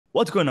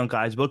What's going on,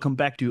 guys? Welcome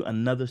back to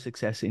another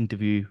success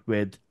interview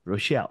with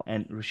Rochelle.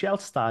 And Rochelle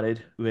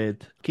started with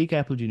K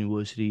Capital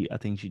University. I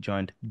think she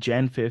joined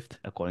Jan 5th,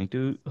 according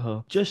to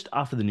her, just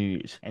after the New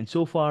Year's. And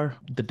so far,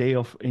 the day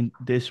of in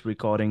this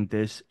recording,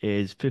 this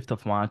is 5th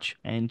of March,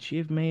 and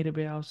she've made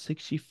about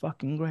 60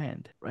 fucking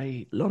grand,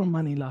 right? A lot of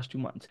money last 2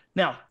 months.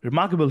 Now,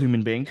 remarkable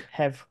human being,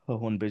 have her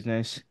own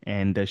business,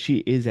 and she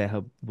is at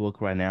her work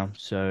right now.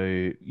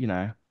 So,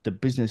 the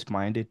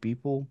business-minded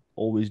people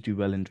always do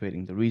well in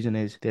trading. The reason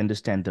is they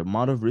understand the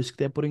amount of risk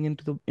they're putting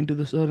into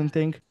the certain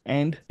thing,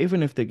 and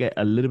even if they get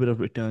a little bit of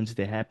returns,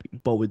 they're happy.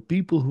 But with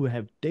people who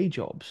have day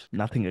jobs,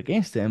 nothing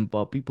against them,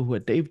 but people who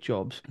have day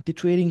jobs, they're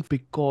trading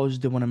because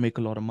they want to make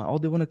a lot of money or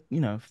they want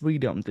to,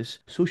 freedom. This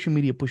social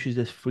media pushes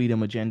this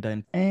freedom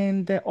agenda,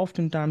 and they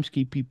oftentimes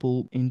keep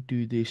people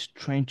into these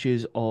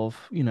trenches of,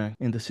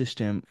 in the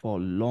system for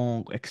a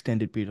long,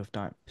 extended period of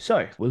time.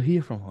 So we'll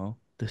hear from her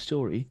the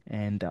story.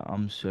 And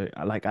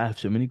I have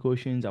so many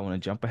questions. I want to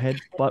jump ahead,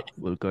 but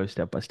we'll go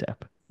step by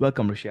step.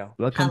 Welcome, Rochelle.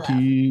 Welcome Hello.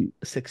 to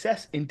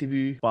Success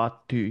Interview Part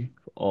 2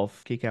 of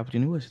K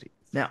Capital University.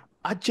 Now,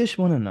 I just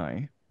want to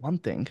know one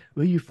thing.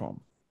 Where you from?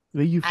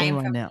 Where you I from am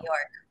right from New now?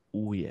 York.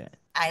 Oh, yeah.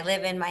 I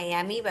live in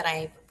Miami, but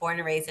I'm born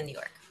and raised in New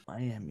York.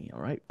 Miami, all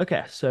right.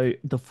 Okay, so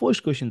the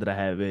first question that I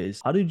have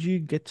is, how did you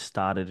get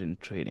started in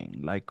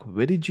trading? Like,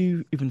 where did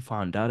you even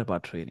find out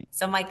about trading?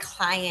 So my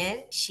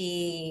client,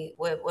 she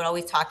would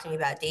always talk to me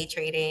about day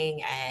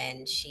trading,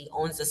 and she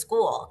owns a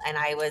school. And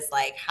I was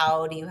like,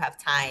 how do you have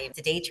time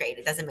to day trade?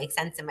 It doesn't make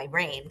sense in my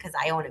brain because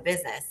I own a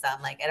business. So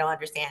I'm like, I don't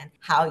understand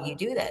how you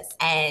do this.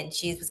 And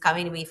she was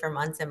coming to me for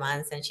months and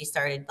months, and she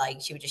started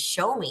like, she would just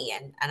show me.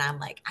 And I'm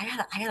like, I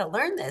gotta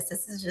learn this.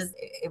 This is just,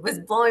 it was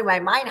blowing my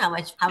mind how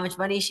much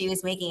money she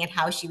was making and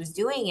how she was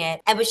doing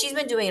it. And but she's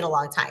been doing it a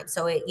long time.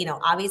 So it,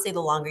 obviously the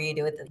longer you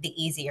do it,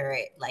 the easier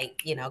it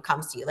like,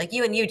 comes to you. Like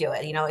you do it,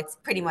 it's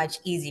pretty much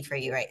easy for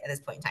you right at this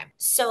point in time.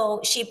 So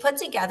she put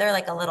together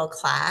like a little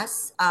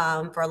class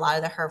for a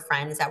lot of her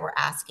friends that were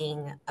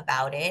asking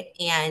about it.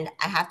 And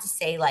I have to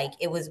say, like,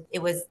 it was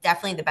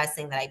definitely the best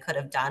thing that I could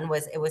have done.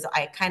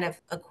 I kind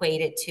of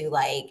equated to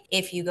like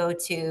if you go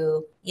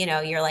to,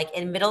 you're like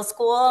in middle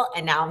school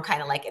and now I'm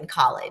kind of like in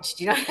college.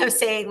 Do you know what I'm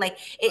saying? Like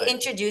Right. it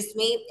introduced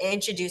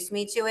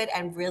me to it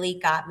and really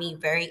got me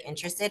very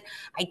interested.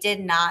 I did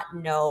not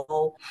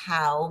know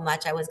how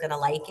much I was going to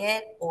like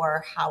it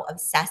or how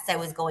obsessed I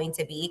was going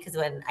to be. Because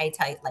when I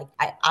tell you, like,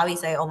 I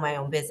own my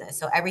own business.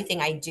 So everything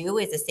I do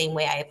is the same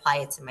way I apply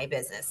it to my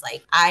business.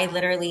 Like, I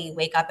literally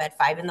wake up at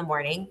 5 in the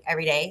morning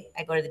every day.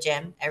 I go to the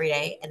gym every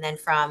day. And then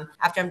from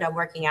after I'm done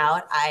working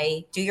out,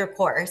 I do your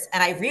course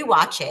and I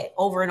rewatch it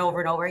over and over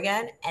and over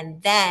again.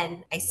 And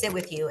then I sit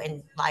with you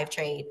and live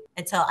trade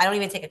until I don't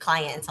even take a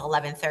client until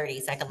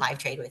 11:30 so I can live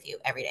trade with you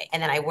every day.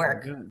 And then I There you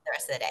work go. the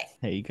rest of the day.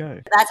 There you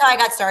go. That's how I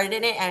got started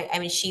in it. I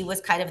mean, she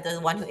was kind of the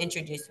one who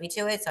introduced me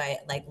to it. So I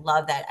like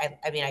love that.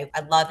 I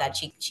love that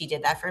she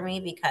did that for me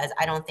because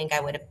I don't think I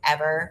would have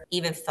ever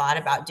even thought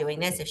about doing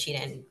this if she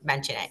didn't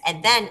mention it.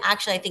 And then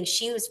actually, I think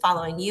she was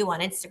following you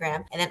on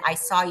Instagram, and then I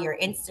saw your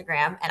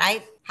Instagram, and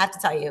I have to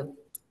tell you,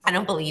 I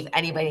don't believe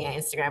anybody on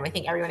Instagram. I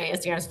think everyone on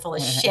Instagram is full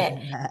of shit.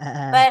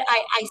 But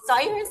I saw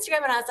your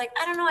Instagram and I was like,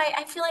 I don't know.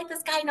 I feel like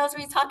this guy knows what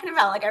he's talking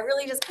about. Like, I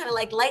really just kind of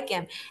like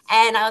him.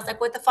 And I was like,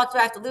 what the fuck do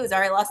I have to lose? I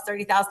already lost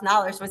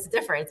 $30,000. What's the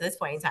difference at this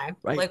point in time?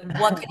 Right. Like,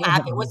 what could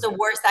happen? What's the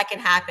worst that can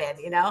happen?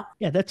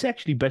 Yeah, that's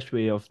actually best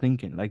way of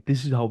thinking. Like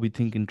this is how we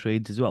think in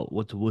trades as well.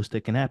 What's the worst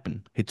that can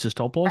happen? Hits a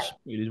stop loss.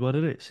 Right. It is what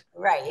it is.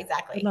 Right. I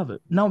Exactly. love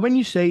it. Now, when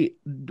you say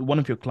one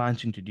of your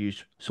clients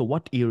introduced, so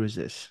what year is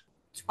this?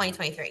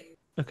 2023.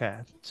 Okay,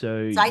 so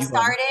So you got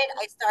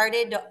I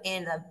started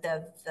in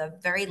the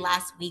very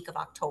last week of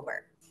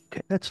October.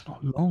 okay. That's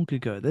not long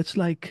ago. That's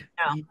like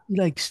No, you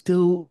like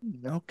still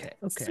okay,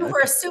 okay, super,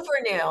 okay, super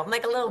new. I'm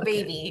like a little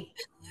okay. baby.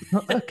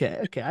 No, okay,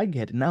 okay, I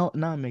get it. Now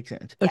it makes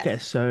sense. Yes. Okay,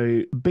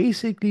 so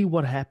basically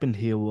what happened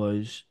here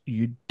was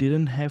you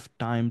didn't have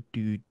time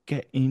to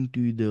get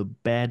into the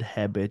bad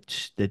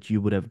habits that you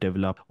would have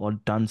developed or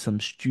done some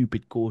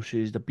stupid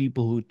courses. The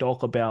people who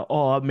talk about,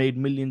 oh, I've made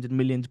millions and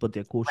millions, but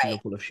their courses are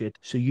Right. full of shit.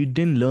 So you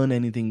didn't learn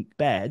anything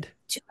bad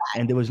Too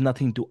and bad. there was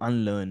nothing to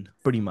unlearn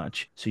pretty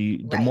much. So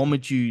the Right.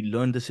 moment you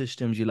learn the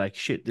systems, you're like,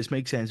 shit, this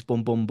makes sense.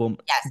 Boom, boom, boom.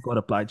 Yes. Got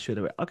applied straight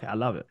away. Okay, I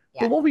love it.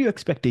 But Yes. what were your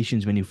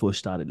expectations when you first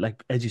started?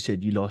 Like, as you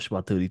said, you lost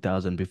about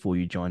 30,000 before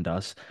you joined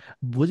us.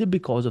 Was it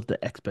because of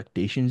the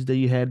expectations that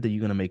you had that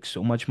you're gonna make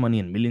so much money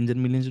and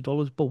millions of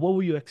dollars? But what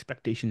were your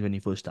expectations when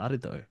you first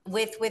started though?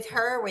 With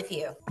her, or with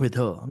you With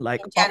her, like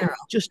in general.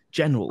 just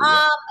general,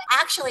 yeah. Um,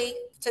 Actually,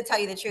 to tell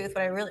you the truth,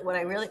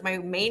 my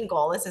main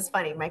goal, this is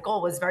funny, my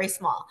goal was very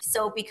small.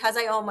 So because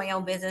I own my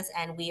own business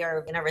and we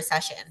are in a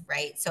recession,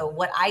 right? So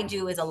what I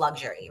do is a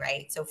luxury,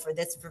 right? So for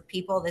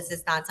people, this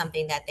is not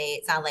something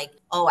it's not like,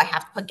 oh, I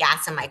have to put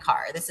gas in my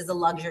car. This is a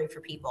luxury for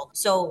people.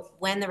 So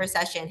when the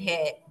recession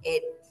hit,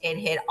 it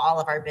hit all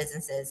of our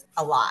businesses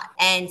a lot.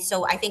 And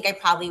so I think I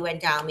probably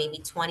went down maybe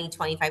 20,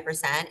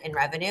 25% in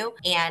revenue.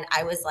 And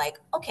I was like,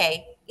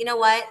 okay, you know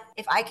what?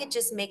 If I could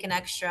just make an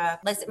extra,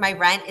 let's my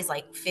rent is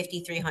like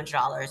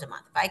 $5,300 a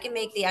month. If I can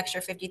make the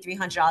extra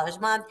 $5,300 a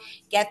month,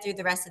 get through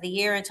the rest of the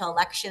year until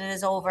election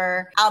is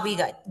over, I'll be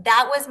good.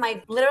 That was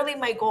literally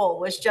my goal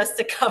was just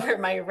to cover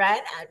my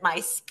rent at my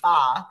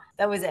spa.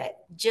 That was it.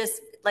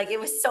 Just like it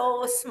was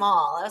so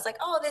small. I was like,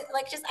 oh, this,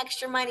 like just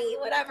extra money,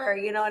 whatever.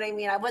 You know what I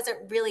mean? I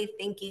wasn't really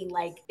thinking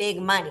like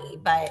big money,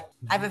 but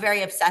I have a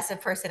very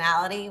obsessive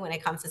personality when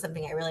it comes to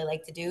something I really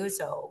like to do.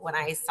 So when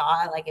I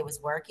saw like it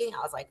was working, I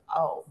was like,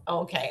 oh,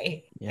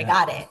 okay, I Yeah.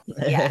 got it.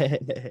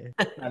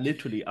 Yeah. Now,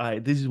 literally,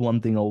 this is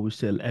one thing I always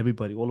tell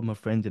everybody, all of my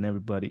friends and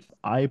everybody.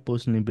 I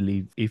personally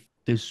believe if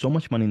there's so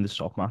much money in the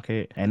stock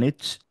market, and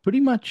it's pretty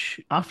much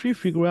after you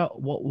figure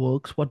out what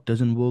works, what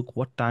doesn't work,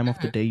 what time of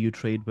the Mhm. day you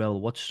trade well,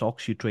 what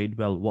stocks you trade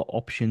well, what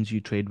options you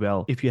trade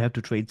well. If you have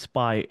to trade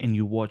SPY and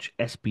you watch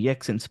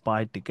SPX and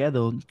SPY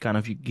together, kind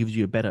of gives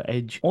you a better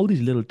edge. All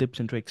these little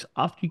tips and tricks.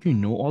 After you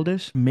know all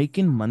this,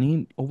 making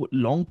money over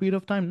long period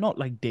of time, not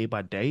like day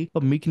by day,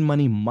 but making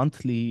money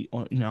monthly,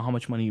 or how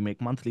much money you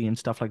make monthly and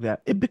stuff like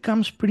that, it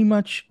becomes pretty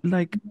much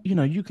like,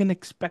 you can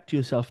expect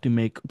yourself to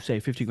make, say,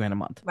 50 grand a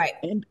month. Right.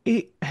 And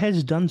it has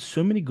done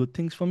so many good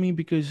things for me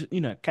because,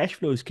 cash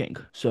flow is king.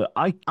 So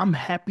I'm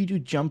happy to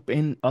jump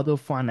in other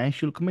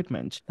financial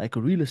commitments like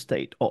real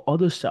estate or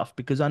other stuff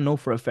because I know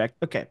for a fact,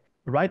 okay,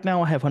 right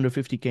now I have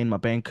 150K in my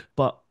bank,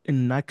 but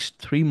in next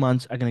 3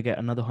 months I'm gonna get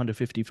another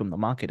 150 from the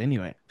market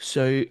anyway.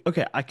 So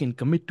okay, I can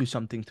commit to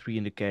something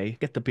 300K,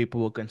 get the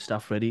paperwork and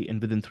stuff ready,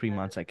 and within 3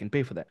 months I can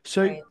pay for that.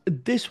 So Right.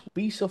 this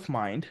peace of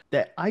mind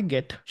that I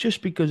get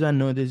just because I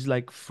know there's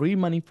like free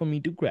money for me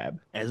to grab,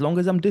 as long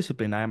as I'm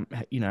disciplined,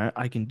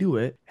 I can do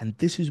it. And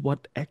this is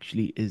what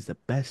actually is the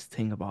best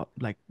thing about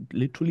like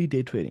literally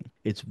day trading.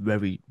 It's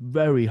very,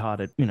 very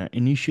hard at,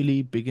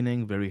 initially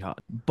beginning, very hard.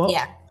 But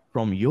Yeah.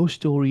 from your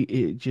story,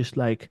 it just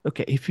like,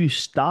 okay, if you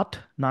start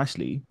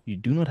nicely, you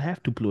do not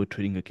have to blow a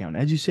trading account.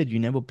 As you said, you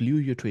never blew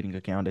your trading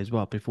account as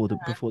well before the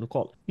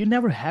call. You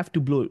never have to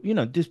blow,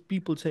 just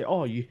people say,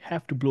 oh, you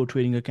have to blow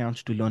trading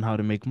accounts to learn how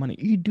to make money.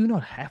 You do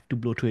not have to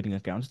blow trading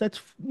accounts.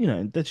 That's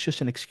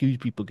just an excuse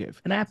people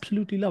give. And I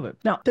absolutely love it.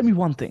 Now, tell me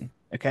one thing.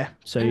 Okay, Mhm.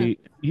 so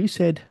you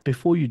said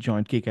before you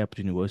joined K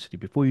Capital University,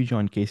 before you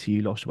joined KC,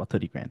 you lost about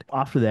 30 grand.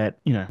 After that,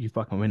 you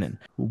fucking winning.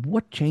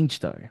 What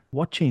changed though?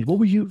 What changed? What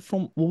were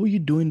you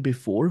doing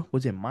before?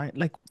 Was it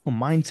like from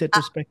mindset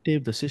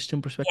perspective, the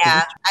system perspective?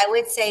 Yeah, I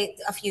would say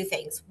a few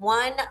things.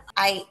 One,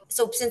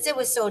 so since it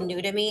was so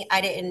new to me,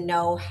 I didn't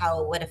know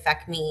how it would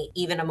affect me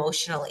even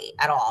emotionally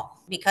at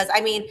all. Because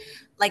I mean,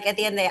 like at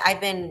the end of the day,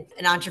 I've been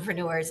an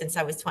entrepreneur since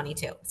I was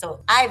 22.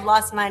 So I've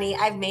lost money,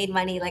 I've made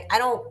money. Like I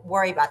don't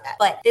worry about that.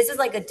 But this is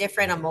like a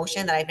different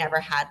emotion that I've never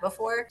had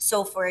before.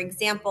 So for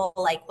example,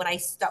 like when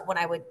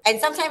I would, and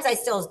sometimes I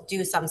still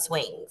do some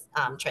swings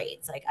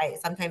trades. Like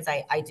sometimes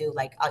I do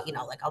like,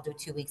 like I'll do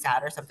 2 weeks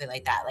out or something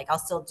like that. Like I'll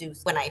still do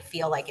when I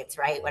feel like it's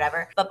right,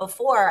 whatever. But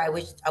before I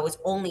was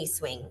only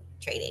swing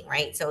trading,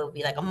 right? So it would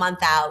be like a month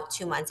out,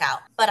 2 months out.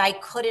 But I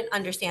couldn't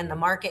understand the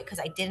market because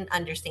I didn't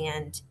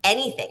understand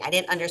anything. I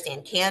didn't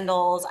understand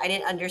candles. I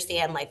didn't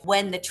understand like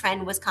when the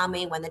trend was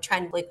coming, when the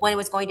trend, like when it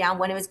was going down,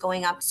 when it was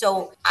going up.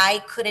 So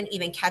I couldn't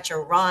even catch a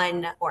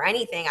run or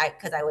anything.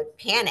 Because I would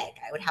panic.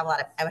 I would have a lot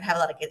of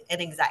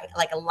anxiety,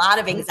 like a lot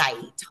of Right.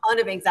 anxiety, ton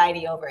of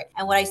anxiety over it.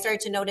 And what I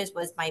started to notice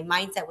was my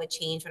mindset would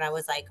change when I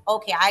was like,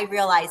 okay, I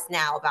realize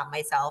now about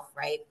myself,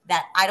 right,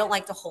 that I don't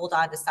like to hold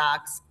on to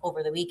stocks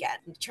over the weekend,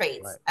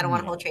 trades. Right. I don't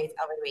want to Yeah. hold trades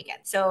over the weekend.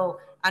 So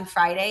on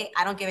Friday,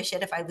 I don't give a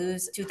shit if I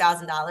lose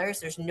 $2,000.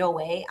 There's no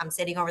way I'm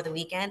sitting over the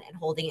weekend and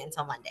holding it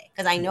until Monday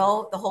because I Yeah.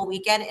 know the whole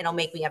weekend it'll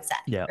make me upset.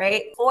 Yeah.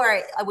 Right.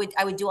 Or I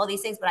would do all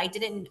these things, but I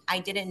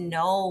didn't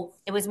know.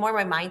 It was more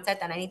my mindset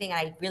than anything.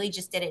 I really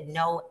just didn't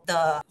know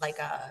the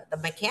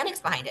mechanics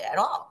behind it at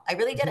all. I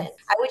really Mhm. didn't.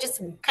 I was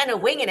just kind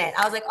of winging it.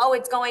 I was like, oh,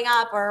 it's going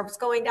up or it's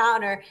going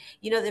down, or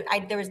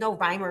there was no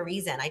rhyme or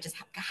reason. I just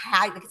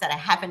had, like I said, I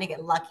happened to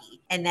get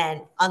lucky and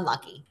then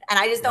unlucky, and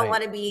I just don't Right.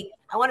 want to be.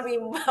 I want to be.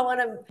 I want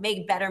to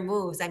make better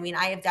moves. I mean,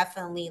 I have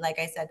definitely, like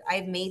I said,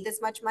 I've made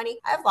this much money.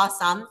 I've lost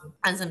some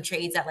on some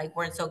trades that like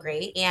weren't so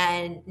great,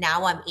 and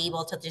now I'm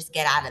able to just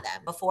get out of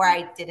them. Before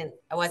I didn't.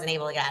 I wasn't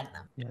able to get out of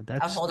them. Yeah, I would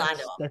that's hold on to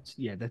that's them. that's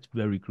yeah, that's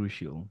very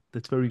crucial.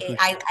 That's very It,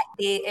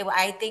 crucial.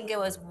 I think it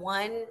was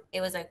one.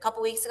 It was a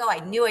couple weeks ago. I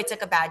knew I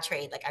took a bad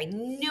trade. Like I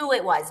knew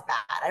it was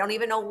bad. I don't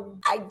even know.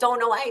 I don't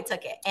know why I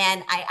took it,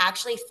 and I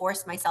actually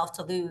forced myself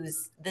to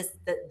lose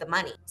the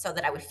money so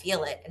that I would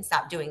feel it and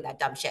stop doing that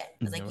dumb shit.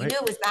 I was like, you Right. knew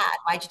it was bad.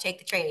 Why'd you take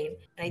the trade?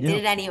 And I did Yeah.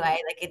 it anyway.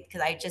 Like it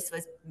because I just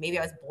was maybe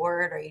I was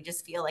bored, or you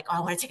just feel like, oh, I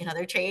want to take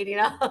another trade,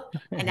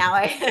 And now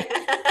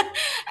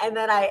and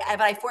then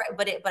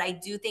but I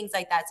do things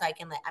like that so I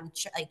can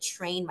I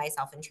train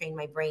myself and train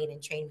my brain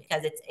and train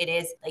because it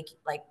is like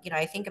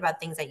I think about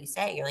things that you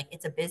say. You're like,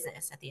 it's a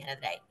business at the end of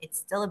the day. It's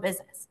still a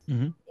business.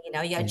 Hmm. You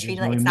got to And treat there's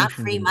it no like it's not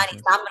emotions free in money.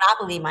 It's business. not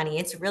monopoly money.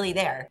 It's really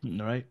there.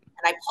 Right.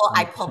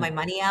 I pull my 100%.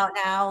 money out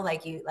now.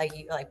 You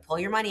like pull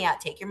your money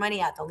out, take your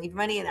money out, don't leave your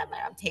money in there.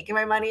 I'm taking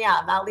my money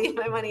out. I'm not leaving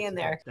my money in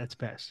there. That's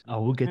best.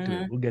 We'll get to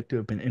it. Hmm. We'll get to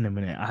it in a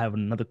minute. I have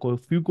another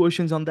few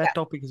questions on Yeah. that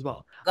topic as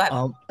well. Go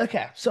ahead.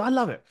 Okay, so I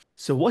love it.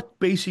 So what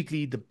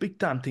basically the big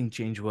time thing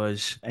change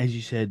was, as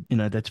you said,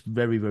 that's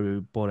very, very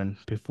important.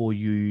 Before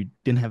you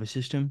didn't have a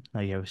system,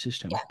 now you have a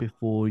system. Yeah.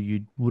 Before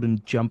you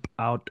wouldn't jump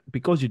out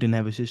because you didn't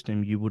have a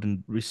system, you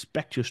wouldn't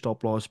respect your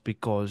stop loss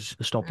because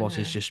the stop loss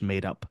is Hmm. just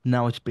made up.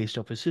 Now it's based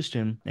off a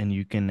system and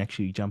you can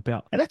actually jump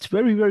out. And that's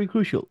very, very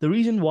crucial. The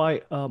reason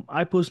why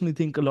I personally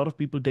think a lot of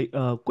people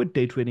quit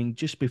day trading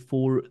just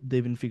before they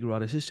even figure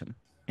out a system.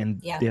 And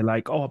Yeah. they're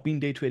like, oh, I've been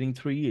day trading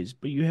 3 years,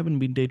 but you haven't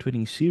been day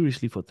trading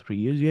seriously for 3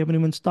 years. You haven't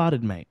even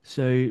started, mate.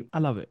 So I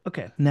love it.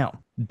 Okay. Now,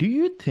 do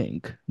you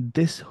think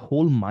this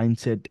whole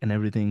mindset and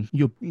everything,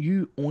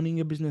 you owning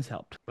a business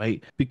helped,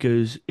 right?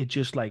 Because it's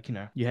just like,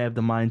 you have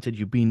the mindset,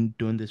 you've been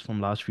doing this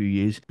from last few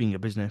years, being a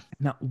business.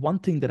 Now, one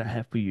thing that I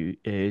have for you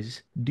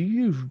is, do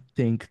you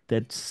think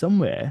that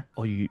somewhere,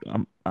 or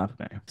I don't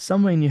know,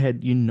 somewhere in your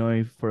head,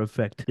 for a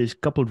fact, there's a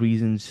couple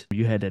reasons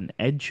you had an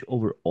edge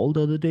over all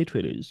the other day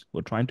traders who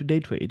are trying to day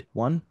trade.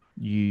 One,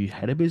 you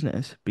had a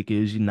business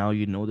because now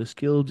you know the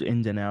skills,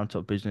 ins and outs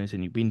of business,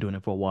 and you've been doing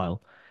it for a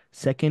while.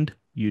 Second,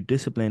 you're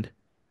disciplined,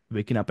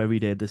 waking up every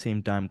day at the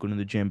same time, going to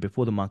the gym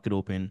before the market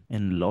open.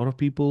 And a lot of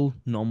people,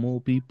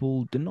 normal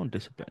people, they're not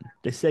disciplined.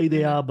 They say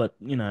they Hmm. are, but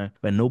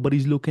when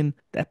nobody's looking,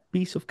 that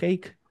piece of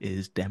cake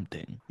is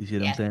tempting. You see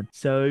what I'm Yeah. saying?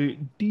 So,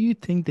 do you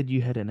think that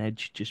you had an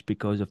edge just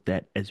because of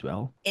that as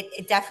well?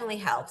 It definitely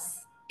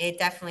helps. It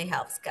definitely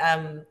helps.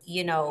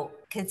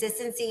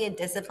 Consistency and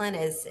discipline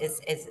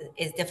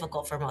is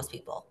difficult for most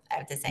people. I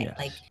have to say,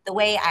 like Yes. the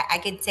way I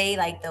could say,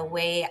 like the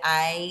way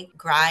I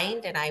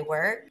grind and I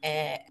work.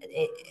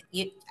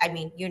 I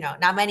mean,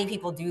 not many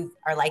people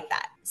are like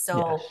that.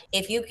 So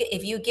Yes.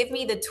 if you give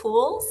me the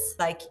tools,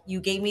 like you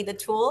gave me the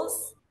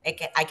tools,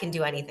 I can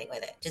do anything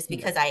with it just Yeah.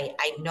 because I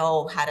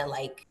know how to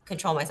like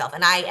control myself,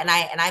 and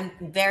I'm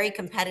very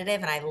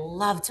competitive and I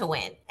love to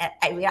win.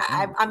 I mean,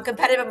 Mm. I'm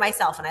competitive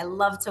myself and I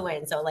love to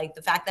win. So like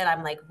the fact that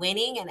I'm like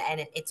winning and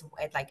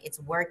it's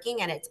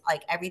working and it's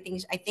like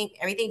everything, I think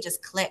everything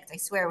just clicked. I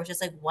swear it was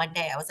just like one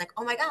day I was like,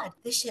 oh my God,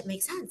 this shit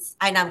makes sense.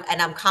 And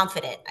I'm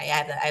confident. I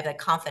have the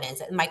confidence.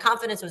 And my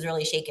confidence was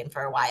really shaken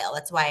for a while.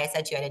 That's why I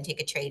said to you I didn't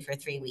take a trade for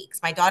 3 weeks.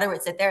 My daughter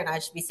would sit there and I'd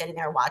just be sitting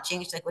there watching.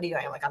 She's like, what are you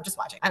doing? I'm like, I'm just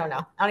watching. I don't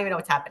know. I don't even know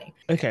what's happening.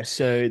 Okay,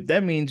 so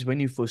that means when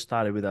you first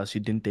started with us,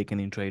 you didn't take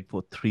any trade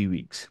for 3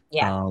 weeks.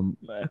 Yeah.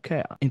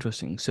 Okay,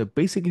 interesting. So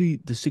basically,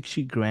 the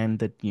 60 grand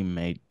that you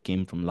made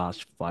came from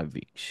last 5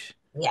 weeks.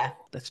 Yeah.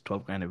 That's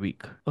 12 grand a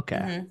week. Okay,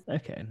 Mm-hmm.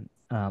 okay.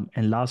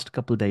 And last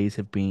couple of days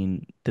have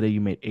been today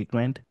you made 8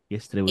 grand.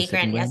 Yesterday was Eight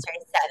seven grand grand.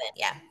 yesterday, seven.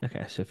 Yeah.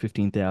 Okay, so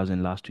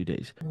 15,000 last 2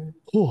 days. Mhm.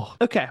 Oh,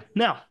 okay.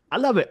 Now, I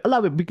love it. I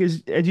love it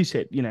because, as you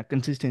said,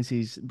 consistency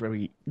is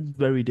very,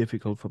 very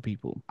difficult for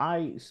people.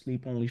 I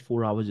sleep only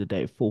 4 hours a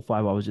day, 5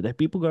 hours a day.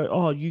 People go,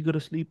 oh, you got to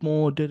sleep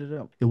more. Da, da,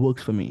 da. It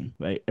works for me,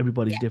 right?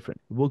 Everybody's Yeah.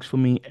 different. It works for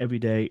me every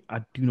day.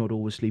 I do not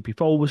oversleep.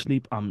 If I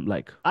oversleep, I'm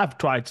like, I've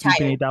tried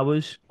sleeping Tired. 8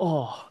 hours.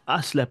 Oh,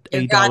 I slept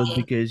You're 8 hours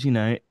groggy. because,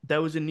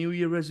 there was a New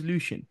Year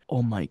resolution.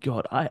 Oh my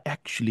God. I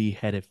actually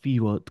had a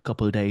fever a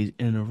couple of days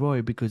in a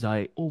row because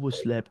I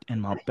overslept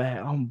and my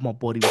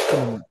body was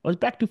killing me. I was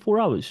back to 4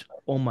 hours.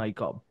 Oh my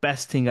God.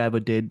 Best thing I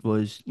ever did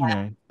was,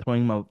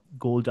 throwing my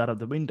goals out of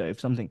the window if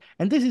something.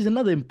 And this is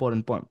another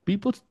important point.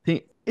 People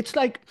think it's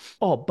like,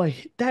 oh, but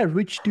that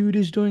rich dude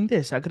is doing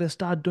this. I gotta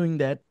start doing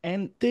that.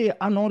 And they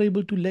are not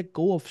able to let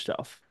go of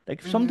stuff. Like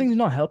if Hmm. something's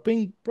not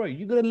helping, bro,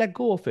 you gotta let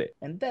go of it.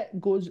 And that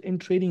goes in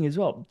trading as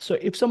well. So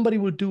if somebody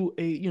would do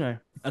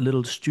a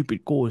little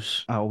stupid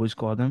course, I always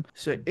call them.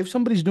 So if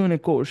somebody's doing a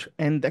course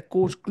and that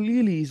course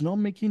clearly is not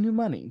making you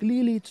money,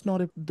 clearly it's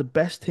not the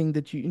best thing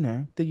that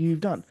you've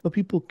done. But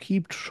people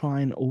keep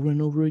trying over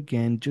and over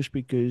again just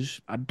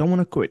because I don't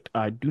want to quit.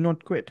 I do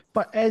not quit.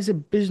 But as a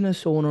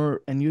business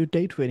owner and you're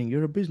day trading,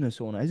 you're a business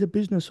owner. As a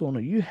business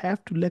owner, you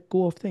have to let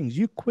go of things.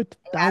 You quit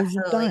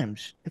 1,000 Absolutely.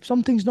 times. If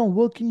something's not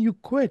working, you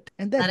quit.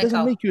 And that Let it doesn't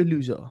go. make you a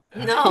loser,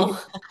 No, right?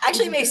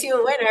 actually makes you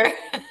a winner.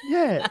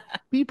 Yeah,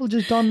 people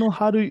just don't know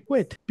how to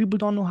quit. People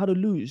don't know how to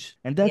lose,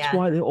 and that's Yeah.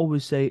 why they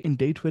always say in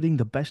day trading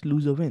the best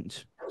loser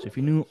wins. So if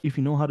you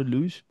know how to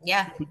lose,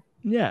 Yeah.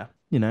 yeah,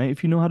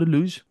 if you know how to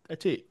lose,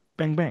 that's it.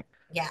 Bang bang.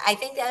 Yeah, I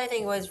think the other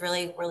thing was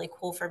really really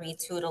cool for me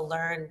too to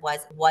learn was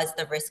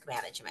the risk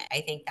management. I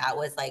think that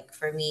was like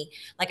for me,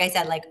 like I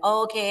said, like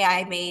oh, okay,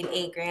 I made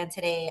 8 grand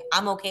today.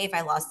 I'm okay if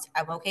I lost.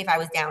 I'm okay if I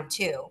was down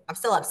two. I'm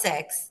still up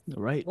six.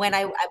 All right. When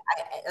so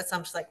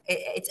I'm just like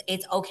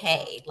it's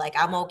okay. Like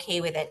I'm okay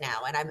with it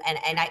now, and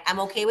I'm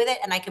okay with it,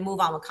 and I can move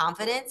on with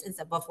confidence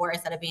instead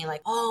of being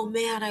like oh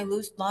man I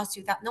lost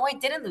 2,000. No, I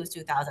didn't lose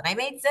 2,000. I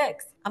made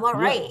six. I'm all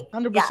Yeah, right. one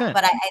hundred Yeah, percent.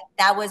 but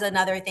that was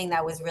another thing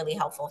that was really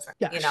helpful for.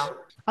 Yes.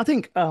 I think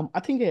I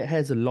think it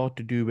has a lot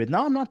to do with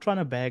now. I'm not trying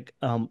to bag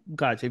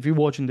guys, if you're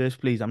watching this,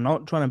 please, I'm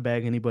not trying to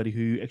bag anybody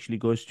who actually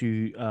goes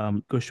to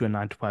a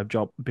 9 to 5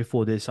 job.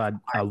 Before this, I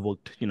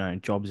worked,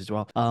 in jobs as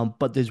well.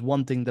 But there's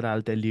one thing that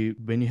I'll tell you: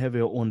 when you have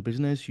your own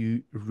business,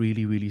 you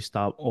really, really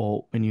start,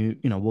 or when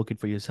work it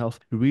for yourself,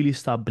 you really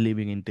start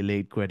believing in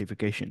delayed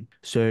gratification.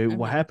 So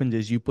what Hmm. happens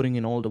is you putting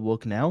in all the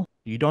work now.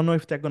 You don't know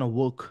if they're gonna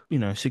work,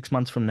 6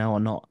 months from now or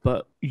not.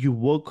 But you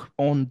work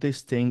on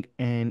this thing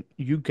and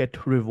you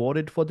get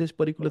rewarded for this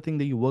particular thing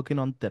that you're working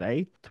on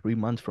today, 3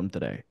 months from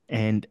today.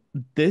 And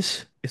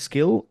this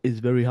skill is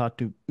very hard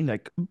to,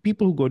 like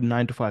people who go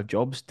 9 to 5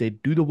 jobs, they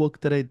do the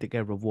work today, they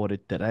get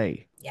rewarded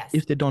today. Yes.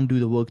 If they don't do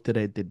the work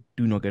today, they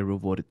do not get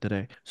rewarded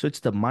today. So it's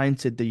the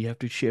mindset that you have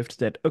to shift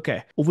that,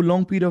 okay, over a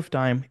long period of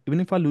time, even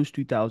if I lose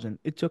 2,000,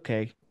 it's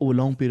okay. Over a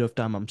long period of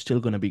time, I'm still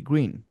going to be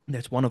green.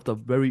 That's one of the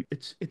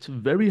it's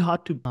very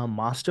hard to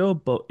master,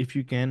 but if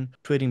you can,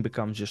 trading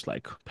becomes just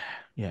like,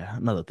 yeah,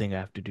 another thing I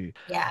have to do.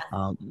 Yeah.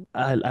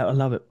 I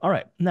love it. All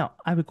right. Now,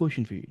 I have a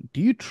question for you. Do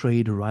you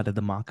trade right at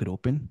the market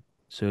open?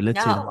 So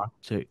let's say the No. market,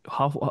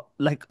 so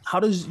like, I how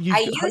do used you to,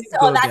 go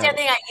oh, that's the about other it?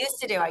 thing I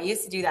used to do. I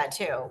used to do that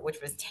too,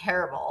 which was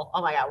terrible.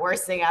 Oh my God,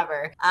 worst thing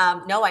ever.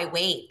 No, I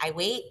wait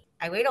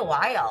a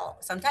while.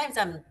 Sometimes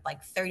I'm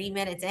like 30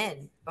 minutes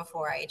in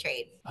before I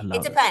trade. I It love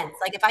it. depends.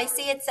 Like if I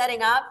see it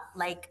setting up,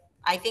 like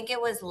I think it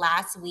was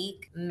last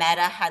week,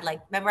 Meta had like,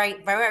 remember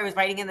I was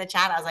writing in the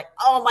chat, I was like,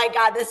 oh my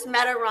God, this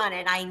Meta run.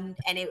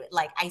 And it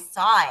like, I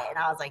saw it and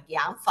I was like, yeah,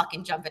 I'm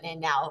fucking jumping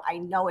in now. I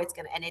know it's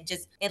gonna, and it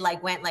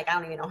like went like, I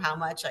don't even know how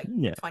much, like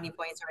Yeah. 20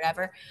 points or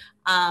whatever.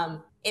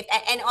 If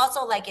and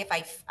also like if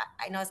I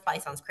know this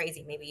probably sounds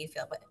crazy, maybe you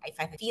feel, but if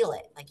I feel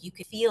it, like you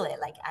could feel it,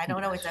 like I don't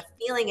know, it's a Yes.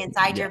 feeling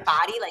inside your Yes.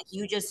 body, like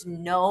you just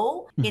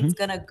know Hmm. it's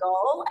gonna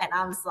go. And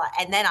I'm just like,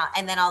 and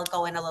then I'll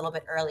go in a little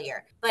bit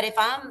earlier. But if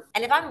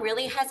I'm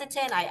really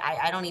hesitant,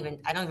 I don't even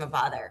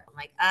bother. I'm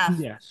like,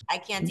 Yes. I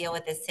can't deal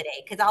with this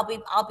today because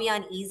I'll be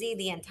uneasy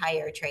the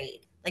entire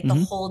trade, like the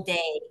Hmm. whole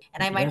day,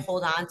 and I might Yeah.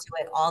 hold on to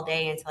it all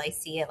day until I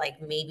see it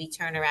like maybe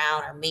turn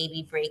around or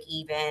maybe break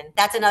even.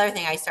 That's another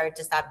thing I started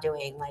to stop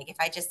doing. Like if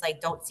I just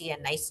like don't see a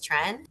nice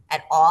trend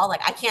at all,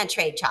 like I can't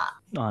trade chop.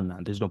 Oh no,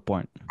 there's no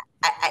point.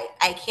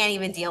 I can't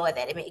even deal with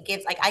it. I mean, it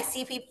gives like I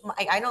see people.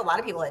 I know a lot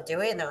of people that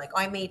do it, and they're like, "Oh,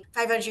 I made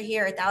 500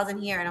 here, 1,000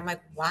 here," and I'm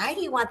like, "Why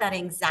do you want that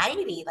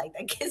anxiety? Like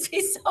that gives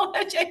me so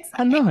much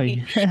I know.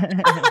 anxiety."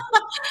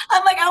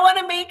 I'm like,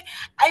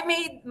 I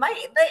made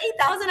the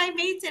 8,000 I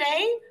made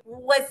today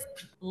was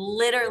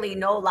literally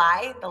no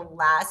lie the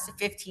last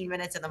 15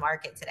 minutes of the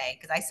market today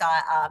because I saw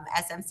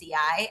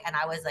SMCI and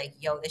I was like,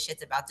 yo, this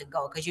shit's about to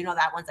go because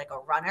that one's like a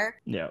runner.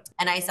 Yeah.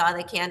 And I saw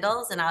the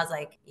candles and I was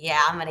like,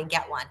 yeah, I'm gonna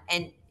get one.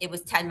 And it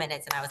was 10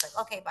 minutes and I was like,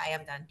 okay, bye,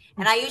 I'm done.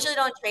 And I usually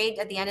don't trade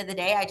at the end of the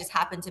day. I just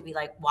happened to be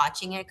like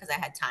watching it because I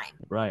had time.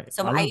 Right.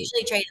 So I I love it.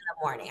 usually trade in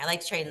the morning. I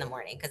like to trade in the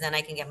morning because then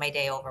I can get my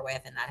day over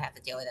with and not have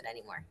to deal with it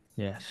anymore.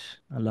 Yes.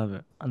 I love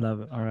it. I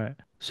love it. All right.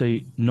 So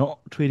you're not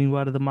trading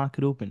right at the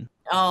market open?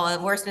 Oh,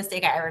 the worst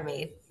mistake I ever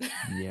made.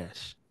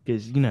 Yes.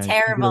 Because, you gotta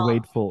Terrible.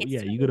 wait for, yeah,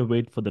 It's you gotta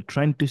wait for the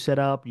trend to set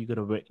up. You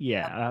gotta wait.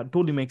 Yeah,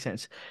 totally makes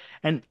sense.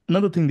 And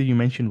another thing that you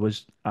mentioned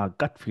was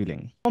gut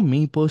feeling. For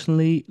me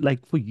personally,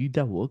 like for you,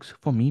 that works.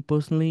 For me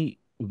personally,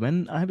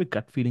 when I have a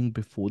gut feeling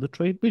before the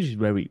trade, which is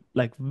very,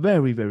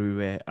 very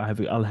rare,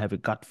 I'll have a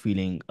gut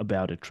feeling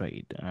about a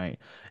trade. All right.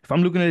 If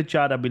I'm looking at a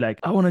chart, I'll be like,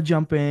 I want to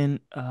jump in.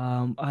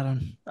 I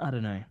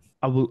don't know.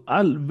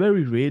 I'll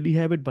very rarely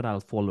have it, but I'll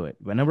follow it.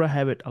 Whenever I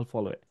have it, I'll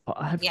follow it. But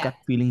I have yeah, gut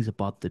feelings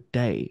about the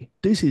day.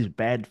 This is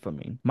bad for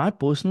me. My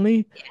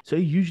personally, yeah, so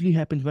it usually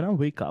happens when I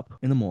wake up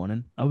in the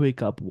morning. I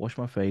wake up, wash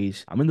my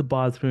face. I'm in the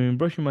bathroom,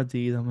 brushing my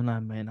teeth. I'm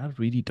like, man, I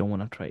really don't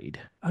want to trade.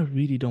 I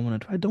really don't want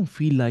to trade. I don't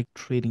feel like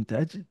trading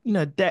that.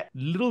 That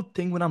little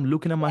thing when I'm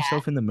looking at yeah.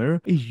 myself in the mirror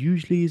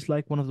is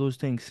like one of those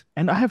things.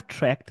 And I've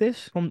tracked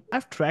this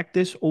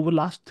over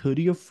last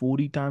 30 or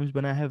 40 times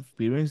when I have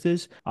experienced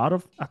this. Out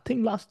of, I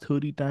think last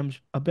 30 times,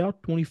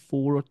 about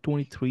 24 or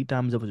 23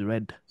 times I was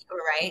red. You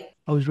were right.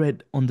 I was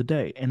red on the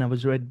day and I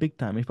was red big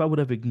time. If I would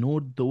have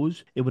ignored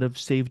those, it would have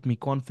saved me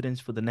confidence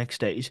for the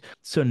next days.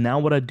 So now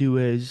what I do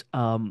is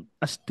I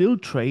still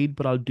trade,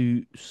 but I'll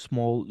do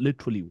small,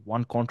 literally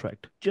one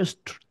contract, just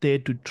there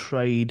to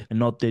trade and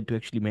not there to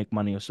actually make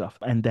money or stuff.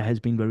 And that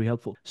has been very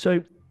helpful.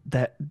 So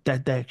that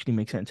actually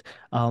makes sense.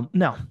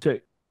 Now, so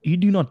you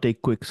do not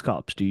take quick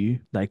scalps, do you?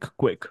 Like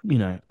quick,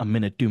 a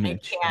minute, two I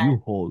minutes. can't.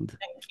 You hold.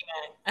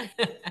 I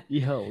can't.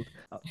 You hold.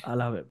 I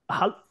love it.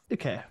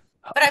 Okay.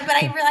 But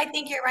I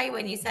think you're right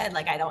when you said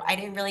like I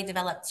didn't really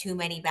develop too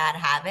many bad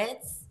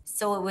habits.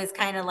 So it was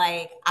kind of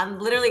like I'm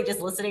literally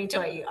just listening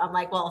to it. I'm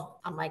like, well,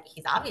 I'm like,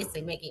 he's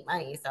obviously making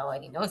money, so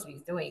and he knows what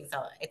he's doing.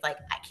 So it's like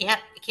it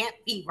can't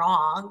be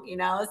wrong, you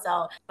know.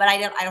 So, but I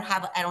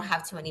don't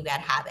have too many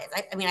bad habits.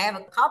 I mean, I have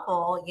a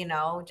couple, you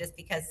know, just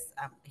because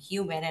I'm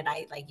human and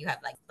I like you have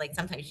like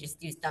sometimes you just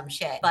do dumb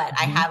shit. But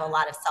I Hmm. have a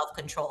lot of self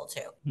control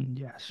too.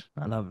 Yes,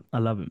 I love it. I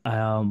love it.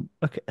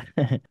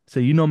 Okay. So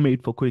you're not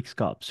made for quick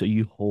scalps, so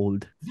you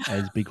hold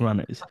as big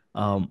runners.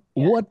 Yeah.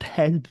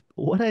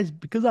 What has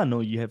because I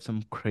know you have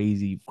some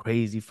crazy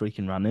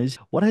freaking runners.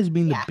 What has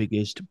been the Yeah.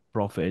 biggest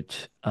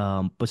profit,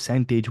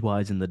 percentage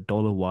wise and the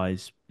dollar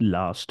wise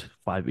last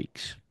 5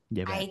 weeks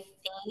you've had? I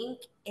think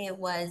it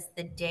was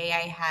the day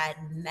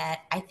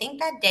I think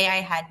that day I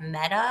had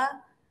Meta.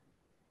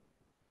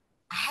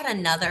 I had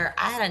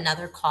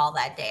another call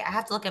that day. I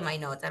have to look at my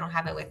notes. I don't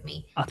have it with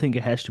me. I think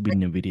it has to be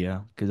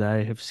NVIDIA because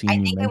I have I seen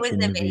you think it was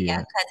mention NVIDIA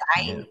NVIDIA.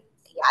 because Yeah.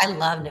 I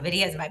love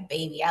NVIDIA is my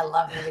baby. I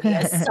love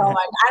NVIDIA so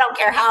much. I don't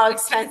care how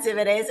expensive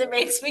it is. It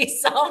makes me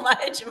so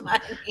much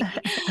money.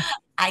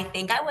 I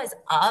think I was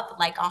up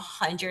like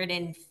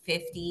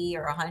 150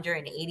 or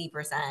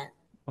 180%.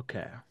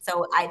 Okay.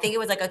 So I think it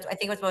was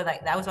about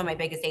like that was one of my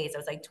biggest days. It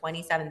was like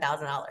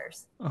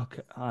 $27,000.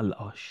 Okay.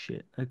 Oh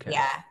shit. Okay.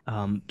 Yeah.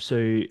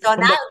 So So from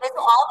that.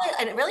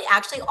 and really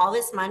actually all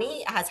this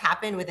money has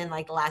happened within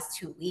like the last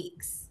 2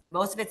 weeks.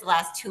 Most of it's the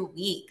last 2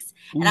 weeks.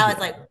 Oh And I was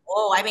like, yeah.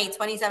 whoa, I made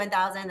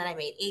 27,000, then I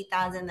made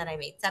 8,000, then I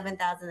made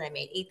 7,000, then I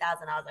made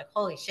 8,000. I was like,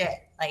 holy shit.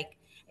 Like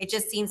it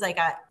just seems like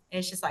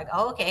it's just like,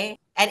 oh, okay.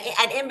 And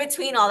in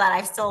between all that,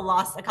 I've still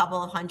lost a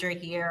couple of hundred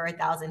here or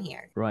 1,000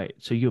 here. Right.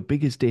 So your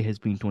biggest day has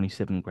been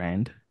 27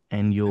 grand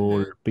and Hmm.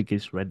 your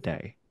biggest red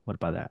day. What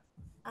about that?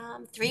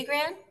 3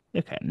 grand.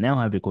 Okay. Now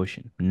I have a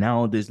question.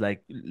 Now there's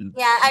like Yeah,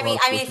 a lot of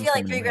I questions feel like coming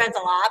in three my head. grand's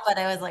a lot, but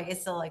I was like,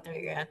 it's still like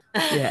 3 grand.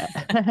 Yeah.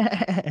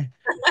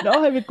 Now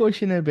I have a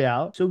question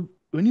about so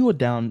when you were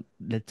down,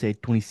 let's say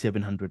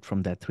 2,700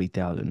 from that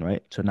 3,000,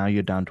 right? So now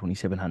you're down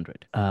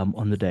 2,700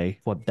 on the day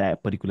for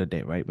that particular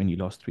day, right? When you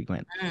lost 3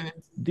 grand. Mm,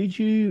 Did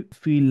you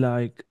feel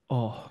like,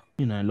 oh,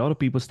 a lot of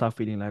people start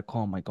feeling like,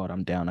 oh my God,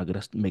 I'm down. I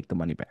gotta make the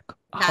money back.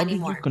 not How did you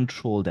anymore.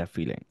 control that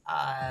feeling?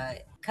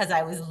 Because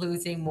I was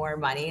losing more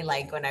money,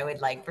 like when I would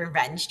like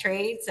revenge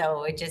trade.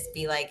 So it would just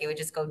be like, it would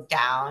just go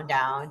down,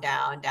 down,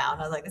 down, down.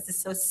 I was like, this is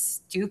so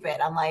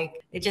stupid. I'm like,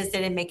 it just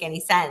didn't make any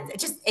sense.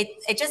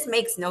 It just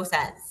makes no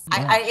sense.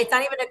 Yes. It's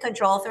not even a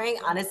control thing.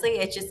 Honestly,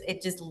 it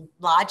just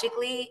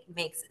logically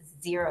makes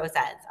zero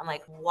sense. I'm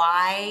like,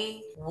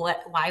 why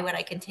would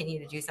I continue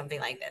to do something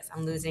like this?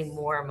 I'm losing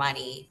more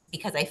money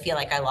because I feel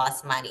like I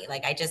lost money.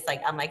 Like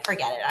I'm like,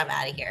 forget it. I'm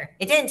out of here.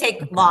 It didn't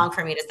take Okay. long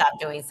for me to stop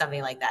doing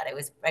something like that.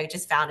 I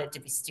just found it to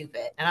be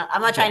stupid. And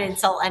I'm not trying to Yes.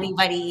 insult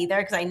anybody either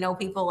because I know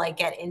people like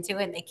get into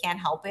it and they can't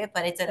help it.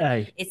 But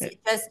Hey, it's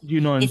just,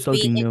 you're not it's being,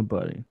 insulting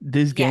nobody.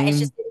 This yeah, it's game,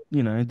 just,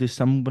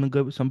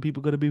 there's some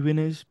people gotta be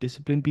winners,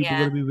 disciplined people yeah.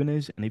 gotta be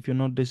winners, and if you're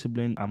not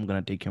disciplined, I'm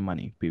gonna take your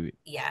money. Period.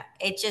 Yeah,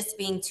 it's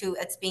being too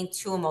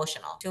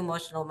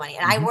emotional money.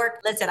 And Hmm.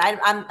 listen,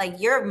 I'm like,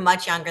 you're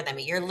much younger than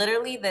me. You're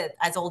literally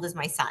as old as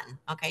my son.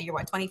 Okay. You're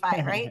what,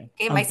 25, right?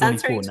 Okay. I'm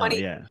 24 now.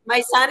 Yeah.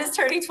 My son is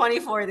turning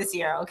 24 this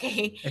year.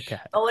 Okay. Okay.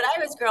 But when I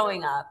was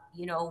growing up,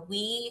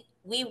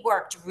 we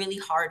worked really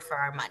hard for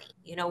our money.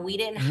 We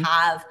didn't Hmm.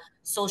 have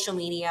social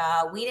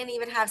media. We didn't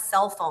even have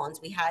cell phones.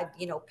 We had,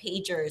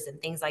 pagers and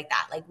things like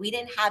that. Like we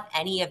didn't have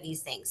any of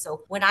these things.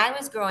 So when I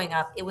was growing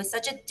up, it was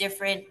such a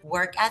different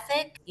work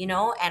ethic, and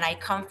I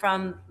come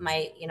from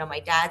my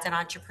dad's an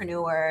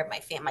entrepreneur.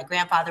 My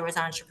grandfather was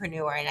an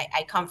entrepreneur. And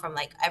I come from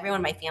like everyone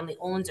in my family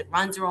owns and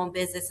runs their own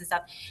business and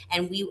stuff.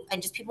 And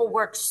just people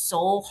work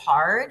so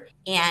hard.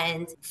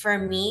 And for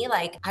me,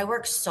 like I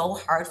work so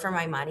hard for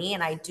my money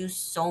and I do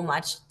so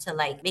much to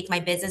like make my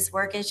business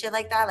work and shit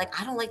like that. Like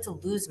I don't like to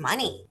lose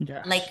money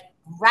like Yes.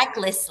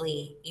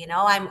 recklessly.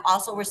 I'm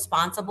also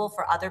responsible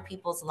for other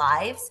people's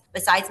lives.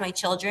 Besides my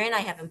children, I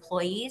have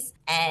employees,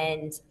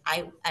 and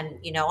I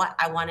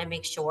want to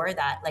make sure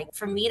that, like,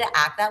 for me to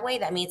act that way,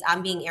 that means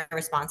I'm being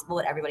irresponsible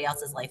with everybody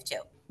else's life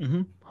too. Mm-hmm.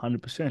 You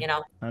 100%.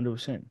 know.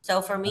 100%.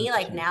 So for me,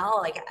 like 100%. now,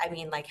 like I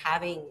mean, like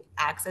having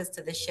access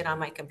to this shit on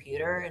my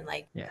computer and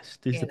like, Yes,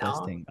 this is the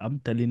best thing. I'm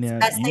telling it's the you,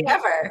 best thing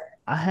ever.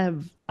 I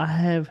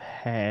have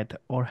had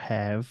or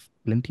have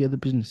plenty of the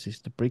businesses,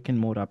 the brick and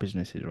mortar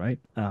businesses, right?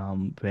 Where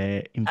I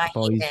hate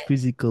employees it.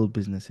 physical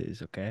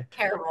businesses, okay?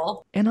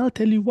 Terrible. And I'll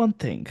tell you one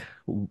thing.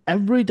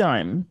 Every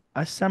time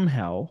I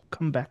somehow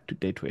come back to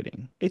day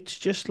trading, it's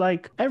just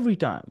like every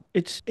time.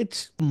 It's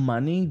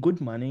money, good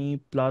money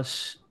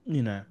plus,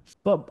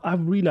 but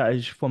I've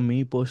realized for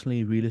me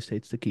personally, real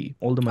estate's the key.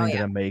 All the Oh money that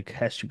yeah. I make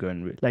has to go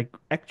in real. Like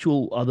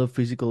actual other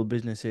physical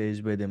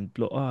businesses where they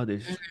employ,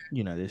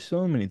 there's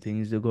so many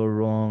things that go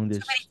wrong. Too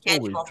many There's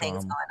always tangible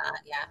things drama. going on.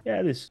 Yeah.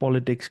 Yeah, there's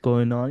politics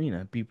going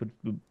on. People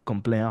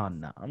complain. Oh,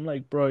 nah. I'm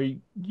like, bro,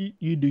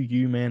 you do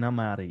you, man. I'm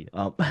out of here.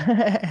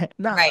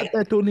 Nah, Right.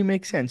 that totally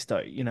makes sense,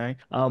 though.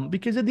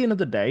 Because at the end of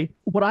the day,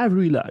 what I've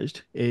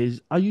realized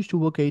is I used to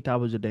work 8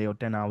 hours a day or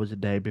 10 hours a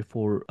day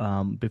before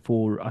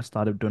I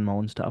started doing my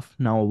own stuff. stuff.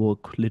 Now I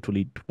work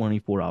literally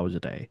 24 hours a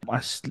day.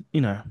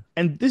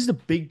 And this is a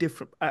big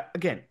difference.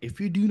 Again, if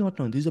you do not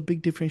know, there's a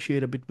big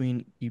differentiator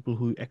between people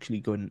who actually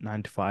go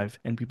 9 to 5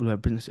 and people who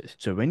have businesses.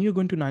 So when you're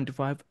going to 9 to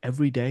 5,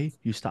 every day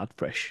you start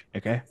fresh.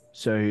 Okay.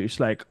 So it's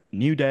like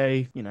new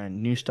day,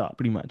 new start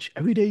pretty much.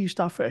 Every day you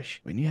start fresh.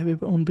 When you have your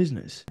own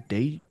business,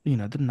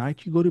 the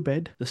night you go to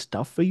bed, the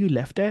stuff where you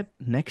left at,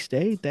 next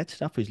day, that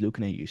stuff is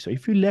looking at you. So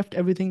if you left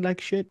everything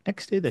like shit,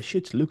 next day the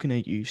shit's looking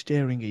at you,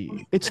 staring at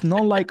you. It's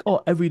not like,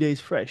 oh, every day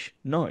is fresh.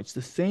 No, it's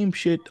the same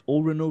shit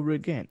over and over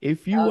again.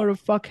 If you were a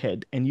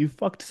fuckhead and you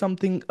fucked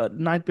something a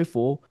night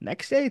before,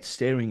 next day it's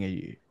staring at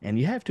you and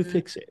you have to Mhm.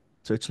 fix it.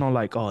 So it's not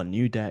like, oh,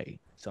 new day.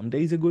 Some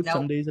days are good,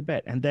 some Nope. days are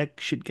bad, and that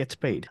shit gets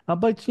paid.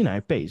 But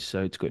it pays,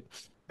 so it's good.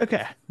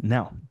 Okay,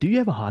 now, do you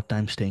have a hard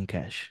time staying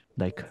cash?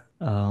 Like,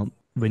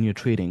 when you're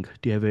trading,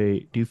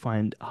 do you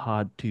find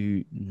hard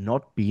to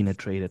not be in a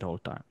trade at all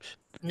times?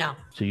 No.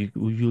 So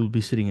you'll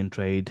be sitting in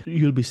trade,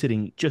 you'll be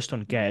sitting just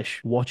on cash,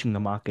 watching the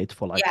markets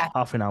for like Yeah.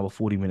 half an hour,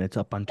 40 minutes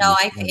up until No,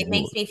 it's the end of it the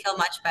makes world. me feel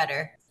much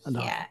better. And,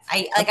 Yeah.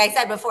 I like I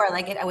said before,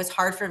 like it was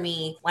hard for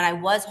me when I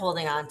was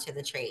holding on to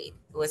the trade.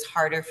 It was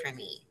harder for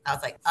me. I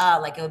was like, oh,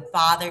 like it would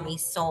bother me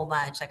so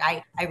much. Like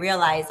I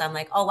realized I'm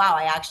like, oh wow,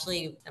 I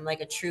actually am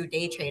like a true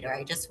day trader.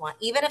 I just want,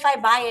 even if I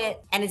buy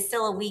it and it's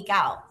still a week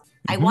out,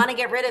 I hmm want to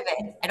get rid of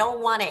it. I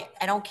don't want it.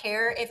 I don't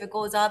care if it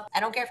goes up.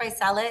 I don't care if I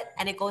sell it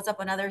and it goes up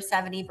another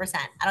 70%.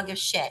 I don't give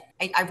shit.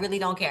 I really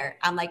don't care.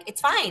 I'm like, it's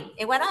fine.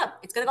 It went up.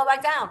 It's going to go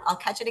back down. I'll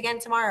catch it again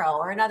tomorrow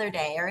or another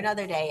day or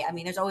another day. I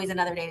mean, there's always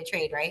another day to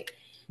trade, right?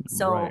 Right.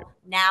 So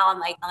now I'm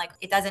like,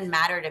 it doesn't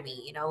matter to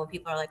me, when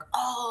people are like,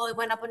 oh, it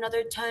went up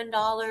another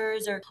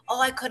 $10, or oh,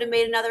 I could have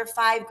made another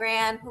 5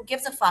 grand. Who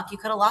gives a fuck? You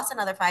could have lost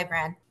another 5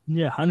 grand.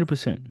 Yeah,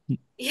 100%.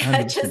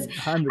 Yeah, just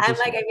 100%. I'm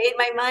like, 100%. I made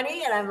my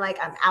money and I'm like,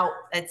 I'm out.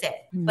 That's it.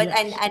 But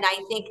and Yes. and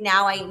I think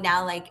now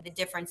like the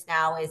difference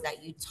now is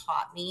that you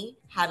taught me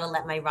how to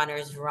let my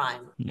runners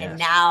run. And Yes.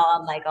 now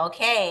I'm like,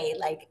 okay,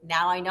 like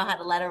now I know how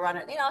to let a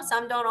runner,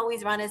 some don't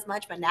always run as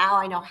much, but now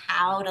I know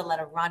how to let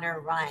a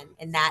runner run.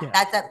 And Yeah.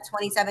 that's a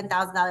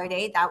 $27,000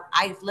 day that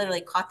I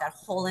literally caught that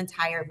whole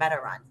entire meta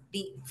run.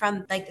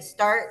 From like the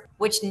start,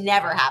 which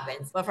never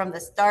happens, but from the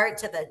start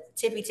to the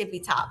tippy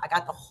top, I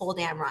got the whole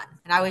damn run.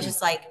 And I was just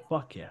like,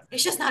 Fuck yeah.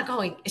 it's just not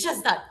going. It's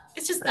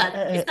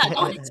not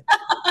going.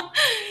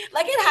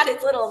 Like it had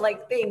its little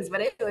like things,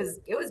 but it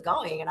was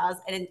going.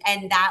 And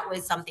and that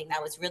was something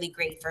that was really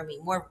great for me.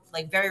 More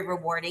like very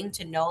rewarding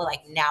to know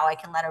like now I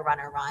can let a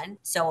runner run.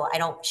 So I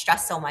don't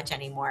stress so much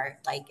anymore.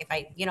 Like if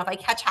I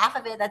catch half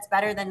of it, that's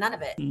better than none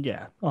of it.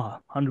 Yeah. Oh,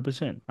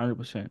 100%.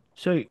 100%.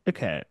 So,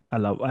 okay, I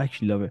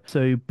actually love it.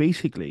 So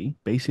basically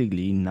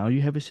now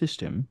you have a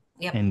system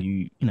Yep.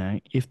 and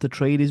if the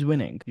trade is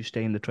winning, you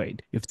stay in the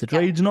trade. If the Yep.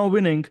 trade's not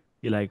winning,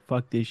 you're like,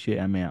 fuck this shit,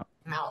 I'm out.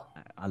 I'm out.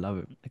 I love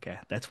it. Okay,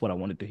 that's what I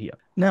wanted to hear.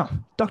 Now,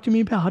 talk to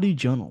me about how do you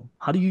journal?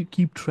 How do you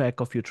keep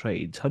track of your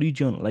trades? How do you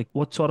journal? Like,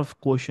 what sort of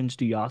questions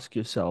do you ask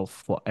yourself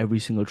for every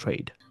single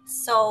trade?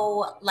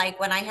 So, like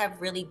when I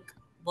have really,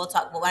 when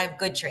I have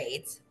good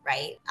trades,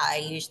 right? I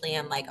usually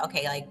am like,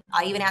 okay, like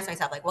I even ask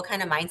myself, like, what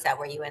kind of mindset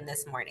were you in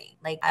this morning?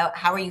 Like,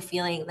 how are you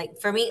feeling? Like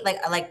for me,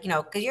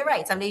 because you're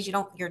right. Some days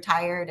you're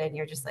tired and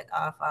you're just like,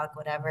 oh fuck,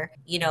 whatever.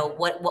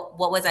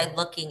 What was I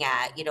looking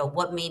at?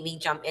 What made me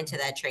jump into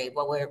that trade?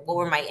 What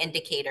were my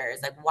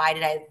indicators? Like,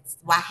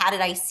 how did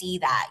I see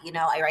that?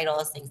 I write all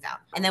those things down.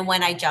 And then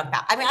when I jump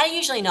out, I mean, I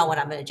usually know when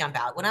I'm going to jump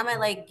out. When I'm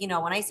at like,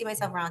 when I see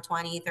myself around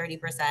 20,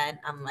 30%,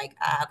 I'm like,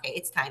 okay,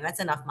 it's time.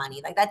 That's enough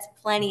money. Like that's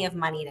plenty of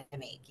money to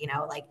make,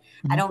 like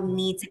I Mhm. don't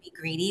need to be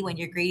greedy. When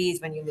you're greedy is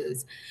when you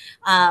lose.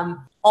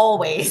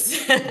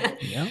 Always.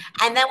 Yeah.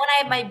 And then when I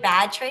have my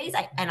bad trades,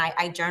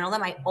 I journal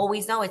them, I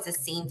always know it's the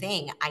same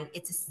thing.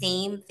 It's the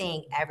same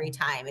thing every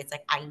time. It's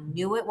like I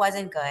knew it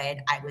wasn't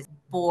good. I was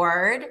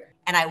bored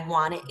and I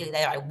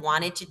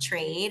wanted to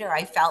trade, or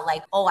I felt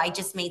like, oh, I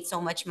just made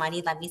so much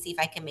money. Let me see if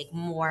I can make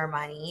more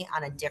money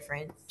on a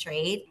different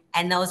trade.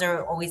 And those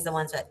are always the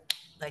ones that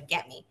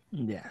get me.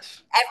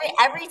 Yes.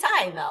 Every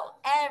time though,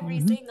 every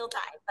hmm single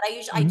time. But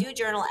I hmm do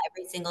journal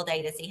every single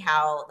day to see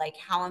how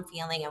I'm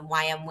feeling and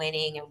why I'm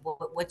winning and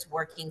what's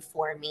working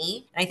for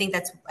me. And I think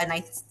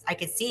I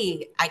could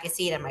see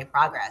it in my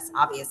progress.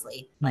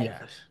 Obviously, like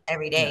Yes.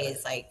 every day Yes.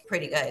 is like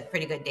pretty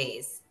good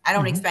days. I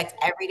don't hmm expect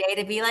every day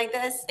to be like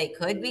this. They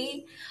could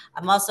be.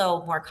 I'm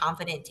also more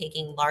confident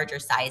taking larger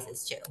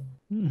sizes too.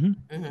 hmm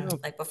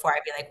Like before,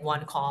 I'd be like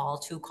 1 call,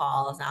 2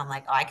 calls. Now I'm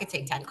like, oh, I could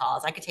take 10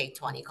 calls. I could take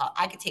 20 calls.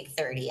 I could take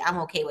 30. I'm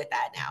okay with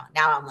that now.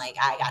 Now I'm like,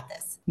 I got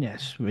this.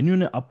 Yes, when you're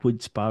in an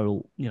upward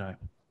spiral,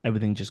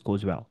 everything just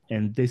goes well.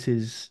 And this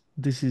is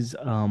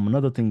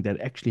another thing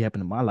that actually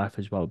happened in my life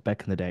as well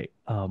back in the day.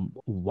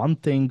 One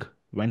thing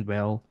went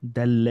well.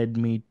 That led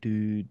me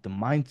to the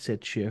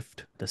mindset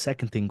shift, the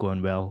second thing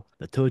going well,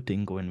 the third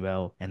thing going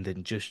well, and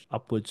then just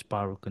upward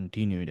spiral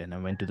continued and I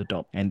went to the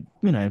top. And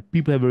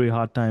people have a very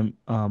hard time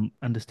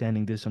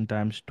understanding this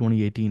sometimes.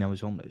 2018, I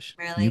was homeless.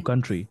 New Really?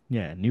 country.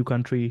 Yeah, new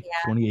country.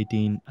 Yeah.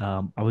 2018.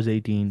 I was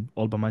 18,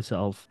 all by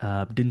myself.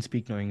 Didn't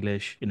speak no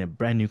English in a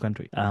brand new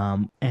country.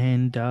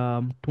 And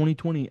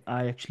 2020,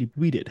 I actually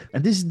tweeted,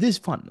 and this is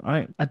fun. All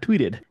right, I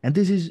tweeted, and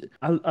this is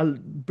I'll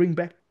bring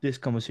back this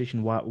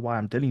conversation why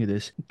I'm telling you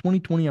this.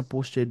 2020, I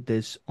posted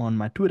this on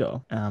my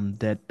Twitter.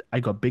 That I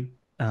got big.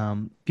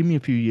 Give me a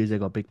few years. I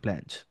got big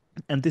plans,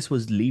 and this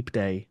was leap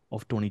day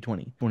of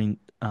 2020.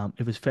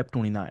 It was Feb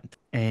 29th,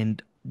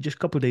 and just a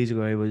couple of days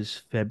ago, it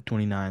was Feb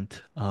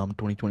 29th,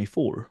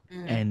 2024.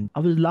 Hmm. And I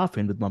was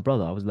laughing with my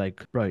brother. I was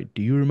like, bro,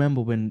 do you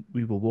remember when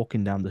we were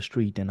walking down the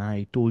street and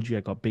I told you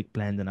I got big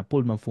plans and I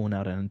pulled my phone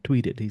out and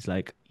tweeted? He's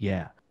like,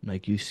 yeah.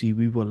 Like, you see,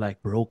 we were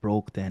like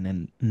broke then,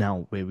 and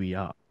now where we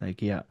are.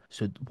 Like, yeah.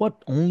 So,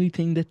 what only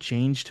thing that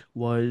changed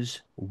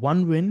was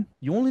one win.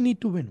 You only need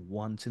to win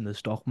once in the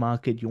stock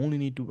market. You only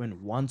need to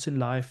win once in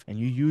life, and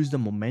you use the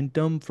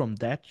momentum from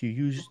that. You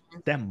use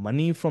that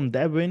money from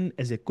that win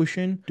as a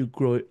cushion to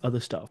grow other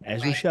stuff.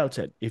 As Right. Rochelle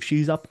said, if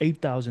she's up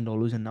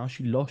 $8,000 and now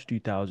she lost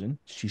 2,000,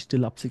 she's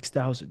still up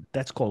 6,000.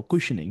 That's called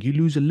cushioning. You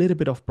lose a little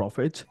bit of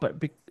profits,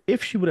 but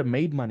if she would have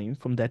made money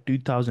from that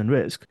 2,000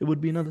 risk, it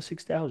would be another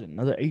 6,000,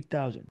 another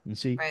 8,000. And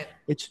see, Right.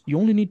 you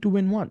only need to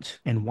win once.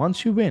 And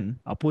once you win,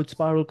 upward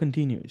spiral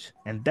continues.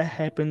 And that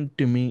happened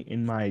to me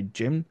in my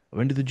gym. I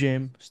went to the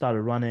gym,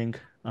 started running,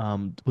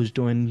 was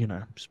doing,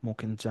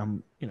 smoking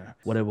some,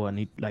 whatever I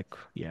need, like,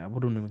 yeah, I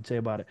wouldn't even say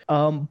about it.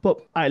 But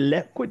I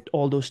left, quit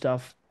all those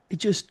stuff. It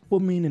just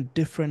put me in a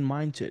different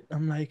mindset.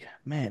 I'm like,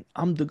 man,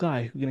 I'm the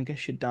guy who's gonna get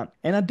shit done.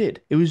 And I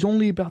did. It was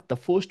only about the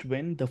first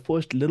win, the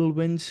first little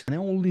wins, and it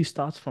only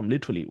starts from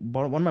literally.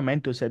 One of my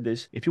mentors said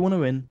this: if you want to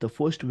win, the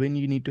first win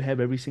you need to have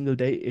every single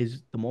day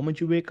is the moment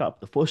you wake up,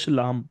 the first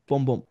alarm,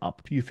 boom, boom,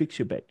 up. You fix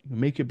your bed, you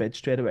make your bed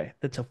straight away.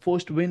 That's a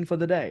first win for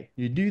the day.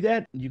 You do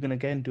that, you're gonna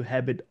get into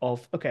habit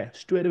of, okay,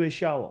 straight away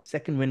shower.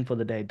 Second win for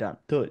the day, done.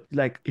 Third,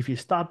 like if you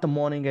start the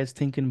morning as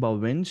thinking about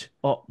wins,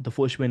 oh, the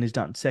first win is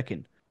done.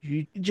 Second,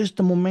 you just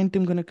the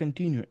momentum gonna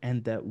continue,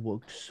 and that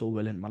worked so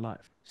well in my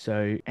life.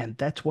 So, and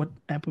that's what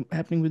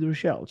happening with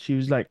Rochelle. She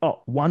was like,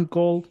 oh, one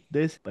call,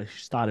 this, but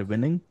she started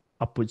winning.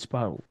 Upward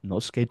spiral.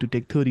 Not scared to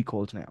take 30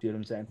 calls now. See what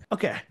I'm saying?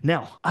 Okay,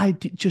 now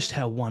just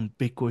have one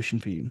big question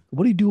for you.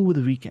 What do you do over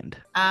the weekend?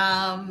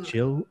 Um,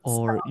 Chill so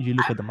or you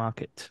look at the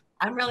market?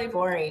 I'm really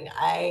boring.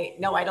 I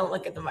no, I don't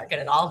look at the market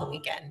at all the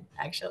weekend,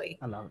 actually.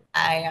 I love it.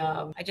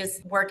 I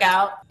just work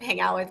out, hang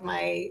out with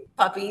my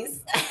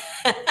puppies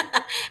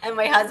and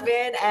my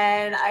husband,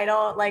 and I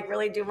don't like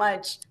really do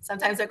much.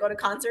 Sometimes I go to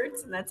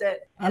concerts and that's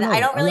it. I And I love it.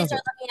 don't I really love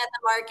start it. looking at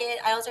the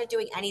market. I don't start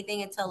doing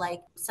anything until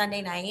like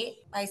Sunday night.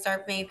 I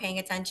start maybe paying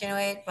attention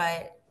to it,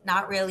 but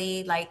not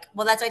really like,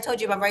 well, that's what I told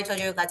you. Remember I told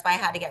you that's why I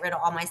had to get rid of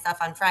all my stuff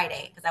on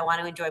Friday because I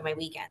want to enjoy my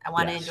weekend. I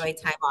want to Yes. enjoy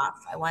time off.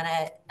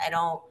 I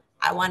don't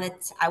I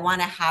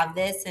want to have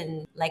this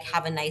and like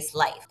have a nice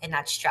life and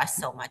not stress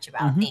so much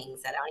about Mm-hmm.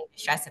 things that I don't even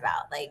stress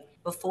about. Like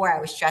before I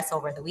was stressed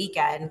over the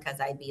weekend because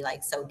I'd be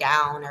like so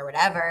down or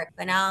whatever.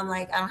 But now I'm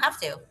like, I don't have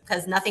to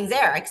because nothing's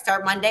there. I can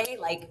start Monday,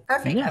 like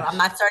perfect. I'm Yes.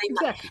 not starting,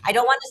 Exactly. I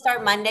don't want to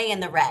start Monday in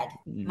the red.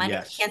 Monday,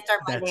 Yes. can't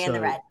start That's Monday in the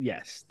so, red.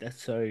 yes.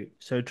 That's so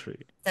true.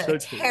 It's a So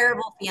true.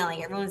 terrible feeling.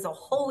 It ruins the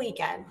whole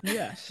weekend.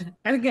 Yes.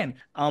 And again,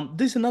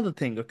 this is another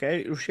thing,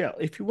 okay, Rochelle,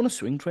 if you want to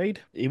swing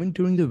trade, even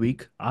during the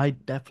week, I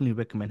definitely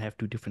recommend have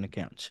two different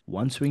accounts.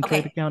 One swing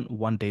trade Okay. account,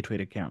 one day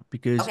trade account.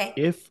 Because Okay.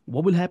 if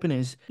what will happen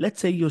is, let's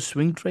say you're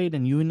swing trade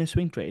and you in a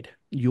swing trade,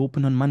 you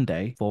open on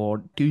Monday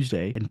for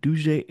Tuesday, and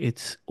Tuesday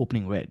it's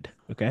opening red.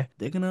 Okay,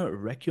 they're gonna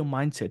wreck your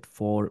mindset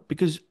for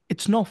because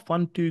it's not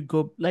fun to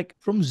go like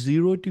from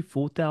zero to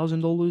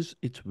 $4,000.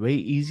 It's way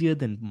easier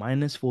than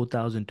minus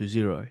 4,000 to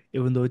zero,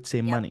 even though it's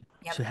same Yep. money.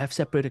 So Yep. have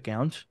separate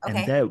accounts, and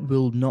Okay. that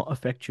will not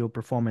affect your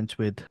performance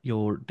with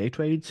your day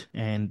trades,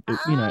 and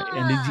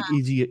and it's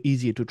Ah,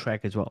 easier to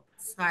track as well.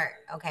 smart.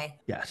 Okay.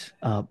 Yes.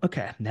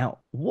 Okay. Now,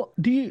 what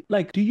do you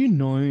like? Do you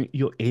know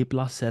your A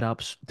plus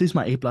setups? This is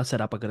my A plus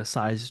setup. I got a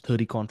size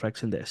 30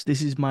 contracts in this.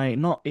 This is my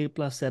not A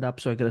plus setup,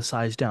 so I got a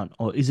size down.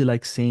 Or is it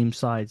like same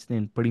size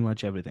in pretty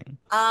much everything?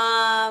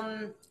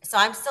 So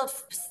I'm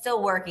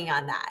still working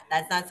on that.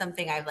 That's not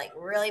something I've like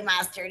really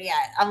mastered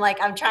yet. I'm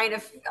trying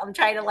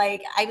to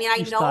like, I mean, I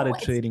You know started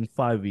it's trading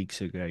 5 weeks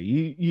ago.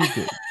 You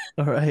good.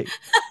 All right.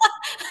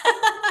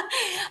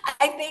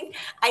 I think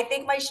I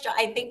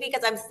think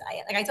because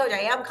like I told you,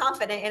 I am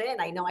confident in it.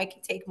 And I know I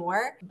can take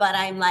more, but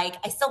I'm like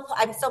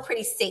I'm still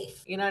pretty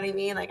safe. You know what I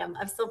mean? Like I'm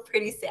still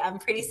pretty safe. I'm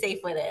pretty safe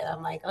with it.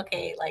 I'm like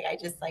okay, like I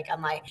just like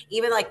I'm like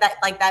even like that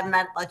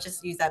let's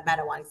just use that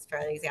meta one for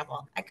an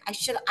example. I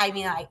should I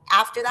mean I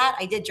after that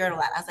I did journal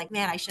that. I was like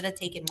man, I should have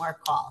taken more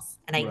calls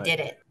and I Right.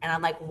 didn't. And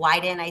I'm like why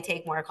didn't I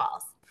take more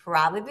calls?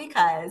 Probably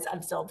because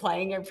I'm still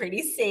playing it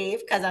pretty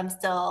safe because I'm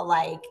still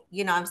like,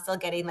 I'm still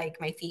getting like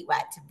my feet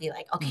wet to be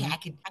like, okay, Hmm.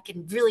 I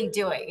can really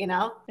do it.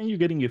 And you're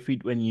getting your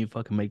feet when you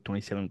fucking make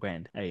 27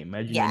 grand. Hey,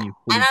 imagine Yeah. when you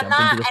And fully I'm jump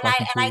not into the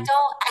fucking and I pool.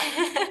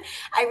 don't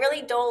I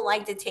really don't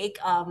like to take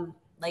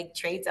like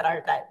trades that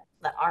aren't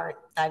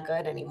that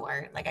good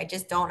anymore. Like I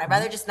just don't. I'd Hmm.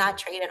 rather just not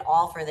trade at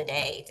all for the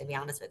day, to be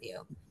honest with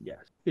you. Yes.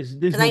 Because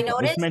there's Because I no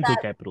point. It's noticed mental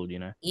that capital.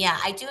 yeah,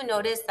 I do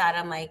notice that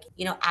I'm like,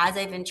 as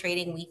I've been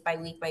trading week by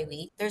week by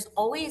week, there's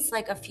always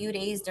like a few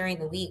days during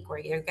the week where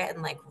you're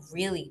getting like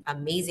really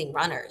amazing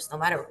runners, no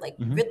matter like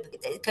Hmm.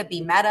 it could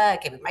be Meta,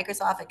 it could be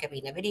Microsoft, it could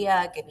be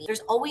Nvidia,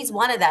 there's always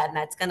one of them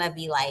that's gonna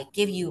be like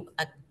give you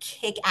a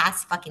kick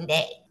ass fucking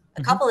day, a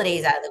Hmm. couple of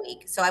days out of the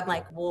week. So I'm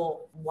like,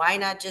 well, why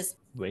not just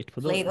Wait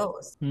for play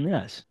those. those?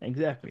 Yes,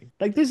 exactly.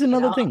 Like there's You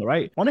another know? thing,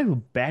 right? On a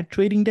bad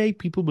trading day,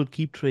 people will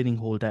keep trading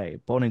whole day.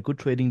 But on a good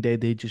trading day,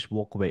 they just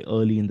walk away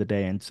early in the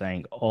day and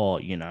saying, "Oh,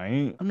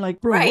 I'm like,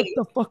 bro, what Right.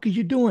 the fuck are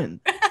you doing?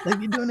 Like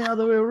you're doing the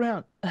other way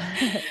around."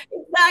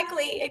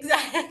 Exactly.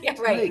 Exactly. Yeah, right.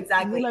 Right. And you're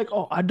Exactly. like,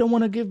 oh, I don't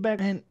want to give back.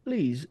 And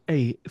please,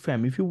 hey,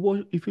 fam, if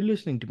you're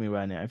listening to me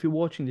right now, if you're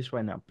watching this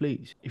right now,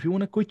 please, if you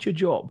want to quit your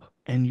job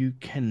and you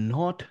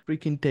cannot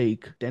freaking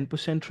take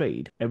 10%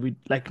 trade every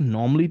like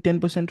normally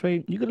 10%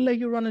 trade, you gotta let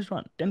your runners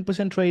run.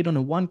 10% trade on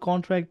a one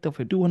contract of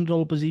a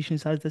 $200 position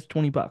size, that's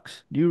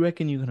 $20. Do you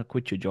reckon you're gonna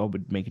quit your job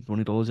with making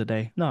 $20 a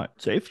day? No.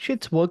 So if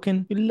shit's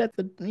working, you let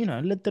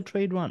the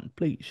trade run,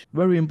 please.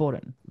 Very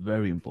important.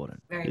 Very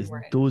important. Very Because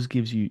important.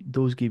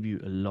 those give you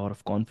a lot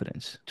of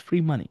confidence. It's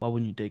free money. Why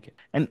wouldn't you take it?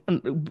 And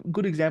a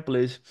good example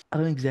is I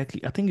don't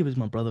exactly. I think it was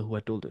my brother who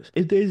had told us.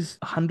 If there's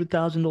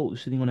 $100,000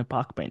 sitting on a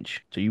park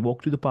bench, so you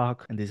walk to the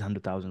park and there's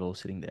 $100,000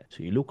 sitting there.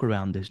 So you look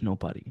around. There's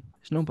nobody.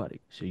 There's nobody.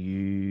 So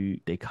you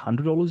take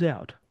 $100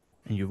 out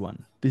and you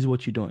run. This is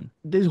what you're doing.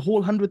 There's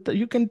whole hundred.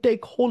 You can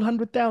take whole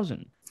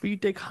 100,000, but you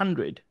take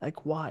 100.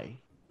 Like why?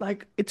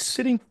 Like it's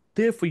sitting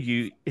there for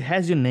you. It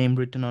has your name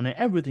written on it.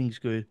 Everything's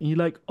good. And you're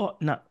like, oh,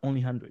 no,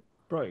 only 100.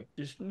 Bro,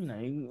 just,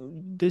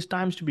 there's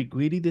times to be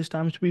greedy. There's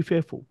times to be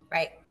fearful.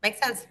 Right. Makes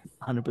sense. You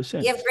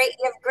 100%. have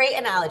great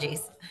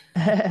analogies.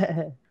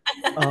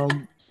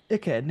 Um,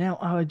 okay, now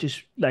I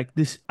just like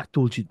this. I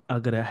told you I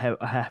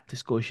have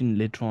this question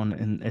later on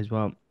and as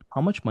well. How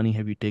much money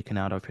have you taken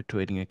out of your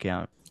trading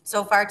account?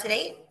 So far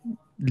today,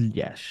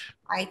 Yes.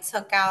 I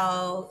took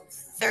out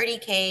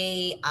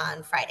 30K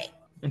on Friday.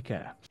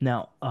 Okay.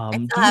 Now, I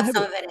still have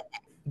some of it in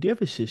there. do you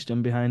have a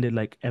system behind it?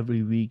 Like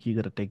every week you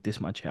gotta take this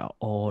much out,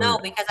 No,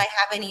 or because I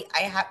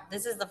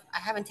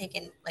haven't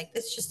taken, like,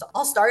 this just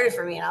all started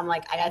for me. And I'm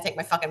like, I gotta take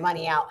my fucking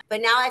money out.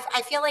 But now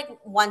I feel like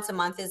once a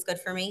month is good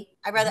for me.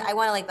 Mhm. I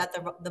want to like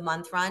let the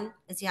month run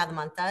and see how the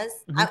month does.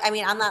 Mhm. I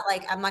mean, I'm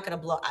not gonna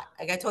blow,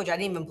 like I told you, I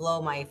didn't even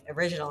blow my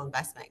original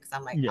investment because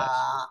I'm like, Yes.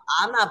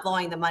 I'm not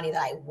blowing the money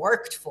that I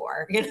worked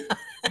for,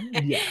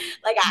 Yeah.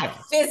 like I Yeah.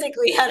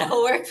 physically had to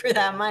work for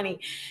that money.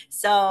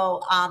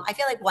 So I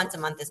feel like once a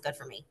month is good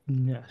for me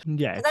Yes.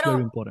 Yeah. because It's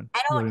very important.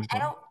 Very I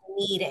important. don't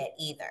need it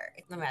either.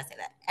 Let me not say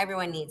that.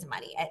 Everyone needs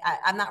money.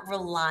 I'm not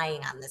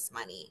relying on this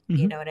money.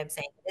 You Hmm. know what I'm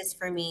saying? This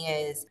for me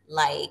is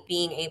like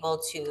being able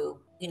to,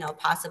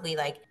 possibly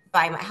like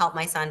help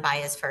my son buy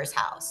his first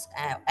house,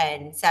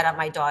 and set up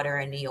my daughter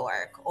in New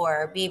York,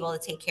 or be able to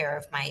take care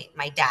of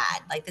my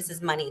dad. Like this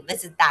is money.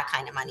 This is that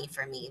kind of money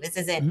for me. This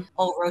isn't, Hmm.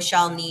 oh,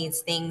 Rochelle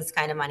needs things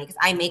kind of money because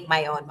I make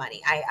my own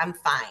money. I'm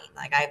fine.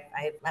 Like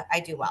I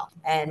do well,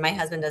 and my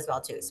husband does well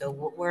too. So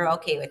we're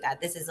okay with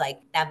that. This is like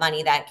that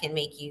money that can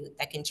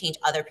change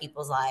other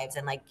people's lives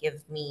and like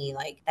give me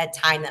like that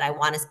time that I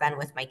want to spend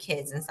with my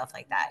kids and stuff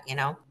like that.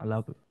 I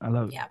love it. I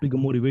love it. Yeah. Bigger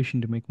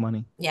motivation to make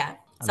money. Yeah.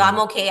 I So love I'm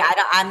it. okay.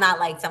 I'm not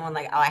like someone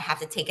like, oh, I have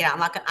to take it out.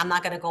 I'm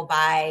not gonna go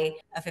buy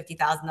a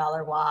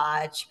 $50,000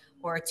 watch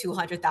or a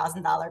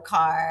 $200,000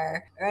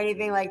 car or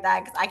anything like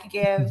that. Cause I could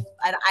give,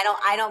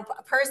 I don't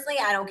personally,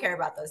 I don't care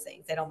about those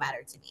things. They don't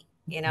matter to me,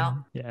 you know?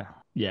 Mhm. Yeah,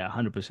 yeah,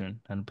 100%,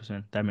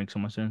 100%. That makes so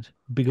much sense.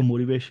 Bigger Yeah.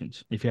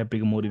 motivations. If you have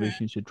bigger Mhm.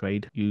 motivations to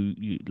trade,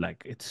 you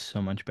like it's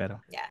so much better.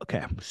 Yeah.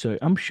 Okay, so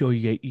I'm sure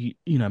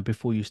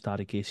before you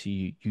started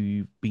Casey,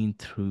 you've been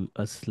through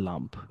a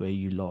slump where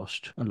you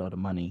lost a lot of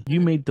money. You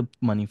Mhm. made the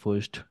money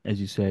first, as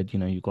you said,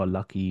 you got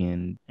lucky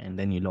and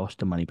then you lost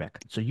the money back.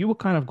 So you were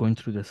kind of going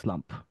through the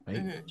slump, right?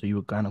 Mhm. So you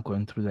were kind of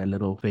going through that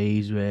little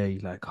phase where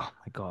you're like, oh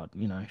my God,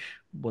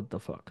 what the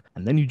fuck?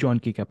 And then you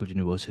joined K Capital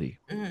University.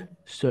 Mhm.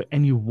 So,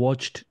 and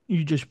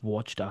you just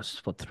watched us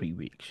for 3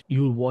 weeks.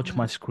 You'll watch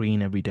my Mhm.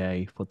 screen every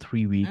day for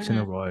 3 weeks in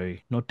a Mhm. row,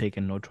 not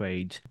taking no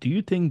trades. Do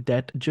you think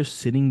that just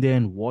sitting there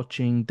and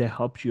watching, that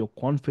helps your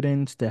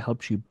confidence, that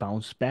helps you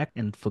bounce back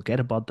and forget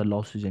about the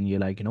losses? And you're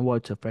like, you know what,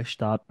 it's a fresh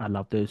start. I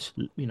love this.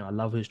 I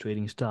love his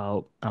trading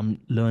style. I'm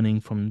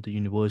learning from the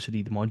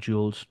university, the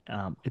modules.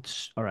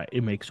 It's all right.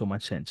 It makes so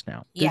much sense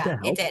now. Did Yeah, that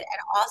it help? did.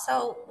 And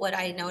also what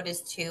I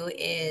noticed too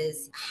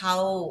is how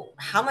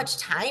how much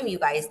time you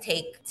guys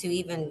take to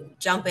even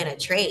jump in a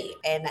trade.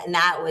 And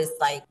that was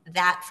like,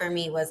 that for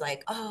me was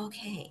like, oh,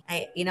 okay.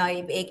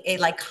 It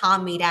like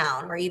calmed me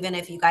down. Or even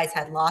if you guys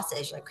had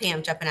losses, you're like, okay,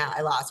 I'm jumping out,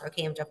 I lost. Or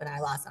okay, I'm jumping out, I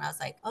lost. And I was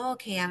like, oh,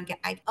 okay, okay,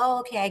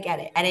 I get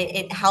it. And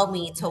it helped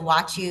me to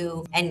watch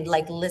you and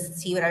like listen,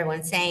 see what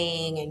everyone's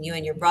saying, and you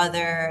and your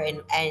brother.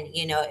 And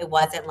it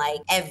wasn't like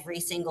every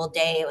single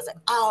day. It was like,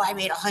 oh, I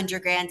made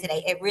 100 grand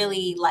today. It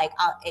really like,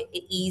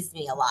 it eased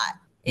me a lot.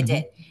 It Hmm.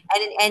 did.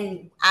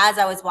 And as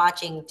I was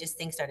watching, just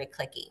things started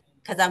clicking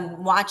because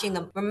I'm watching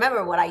them.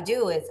 Remember, what I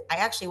do is I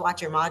actually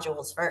watch your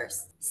modules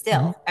first, Hmm.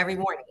 still every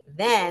morning.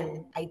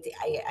 Then I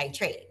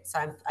trade. So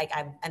I'm like,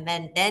 and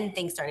then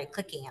things started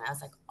clicking, and I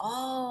was like,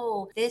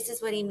 oh, this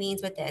is what he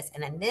means with this,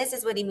 and then this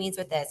is what he means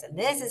with this, and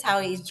this is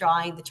how he's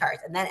drawing the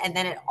charts, and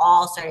then it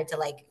all started to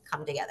like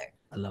come together.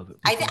 I love it.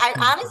 I Okay, think I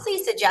 100%.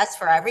 honestly suggest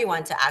for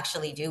everyone to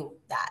actually do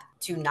that,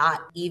 to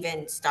not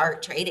even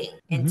start trading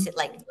and Hmm. to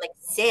like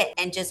sit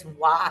and just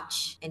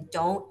watch and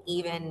don't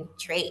even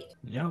trade,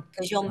 Yeah,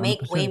 because you'll make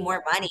way 100%.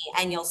 more money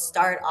and you'll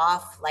start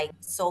off like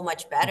so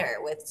much better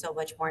with so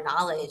much more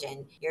knowledge,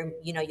 and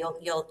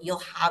you'll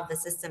have the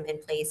system in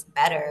place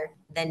better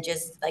than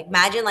just like,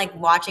 imagine like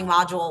watching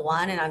module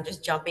 1 and I'm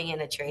just jumping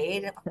in a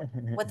trade.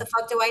 What the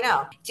fuck do I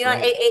know? Do you know,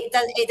 Right.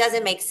 it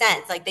doesn't make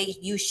sense. Like,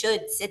 you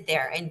should sit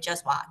there and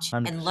just watch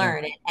and 100%.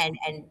 learn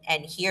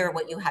and hear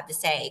what you have to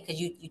say, because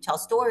you tell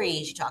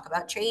stories, you talk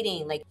about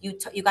trading, like you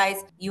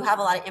guys, you have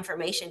a lot of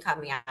information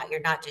coming out.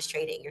 You're not just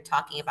trading, you're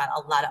talking about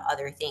a lot of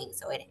other things.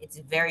 So it's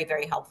very,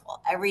 very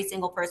helpful. Every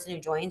single person who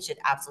joins should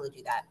absolutely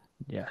do that.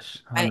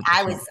 Yes, I mean,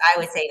 I 100%. would I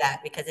would say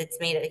that because it's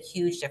made a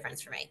huge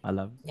difference for me. I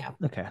love Yeah.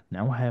 it. Okay,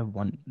 now I have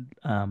one,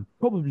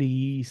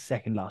 probably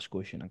second last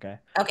question. Okay.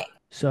 Okay.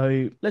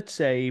 So let's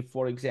say,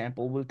 for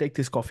example, we'll take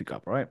this coffee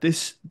cup, right?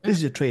 This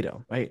is a trader,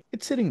 right?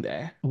 It's sitting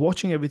there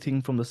watching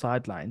everything from the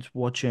sidelines,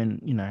 watching,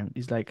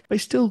 he's like, but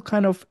still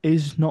kind of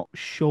is not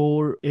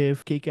sure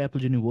if K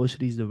Capital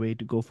University is the way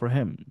to go for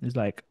him. He's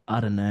like, I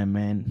don't know,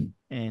 man.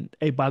 And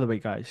hey, by the way,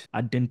 guys,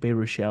 I didn't pay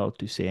Rochelle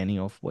to say any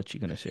of what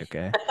you're gonna say,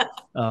 okay?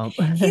 Um,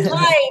 He's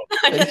lying.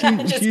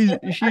 Just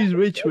she's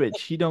rich.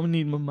 She don't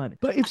need my money.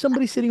 But if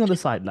somebody's sitting on the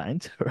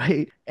sidelines,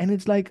 right, and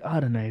it's like, I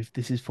don't know if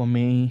this is for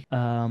me.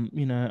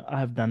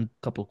 I've done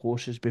a couple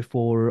courses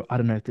before. I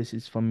don't know if this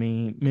is for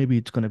me. Maybe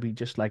it's gonna be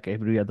just like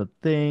every other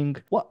thing.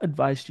 What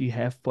advice do you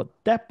have for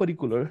that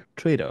particular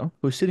trader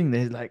who's sitting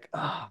there like,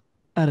 I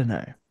don't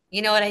know.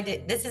 You know what I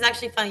did? This is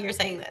actually funny you're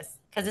saying this,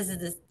 because this is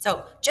this.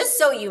 So just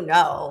so you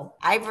know,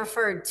 I've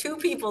referred two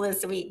people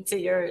this week to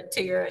your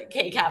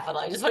K Capital.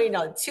 I just want you to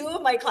know, two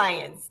of my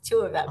clients, two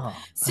of them. Oh, I love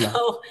it.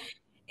 So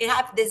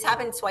this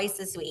happened twice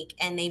this week,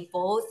 and they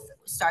both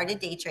started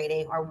day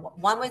trading, or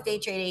one was day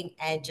trading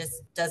and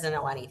just doesn't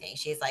know anything.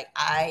 She's like,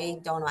 I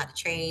don't know how to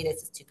trade.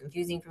 It's just too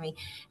confusing for me.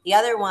 The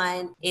other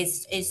one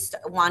is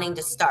wanting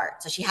to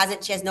start, so she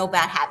has no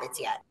bad habits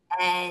yet.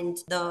 And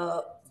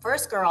the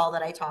first girl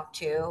that I talked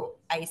to,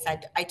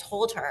 I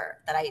told her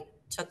that I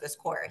took this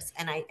course,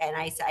 and I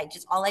said, I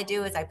just, all I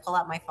do is I pull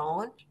out my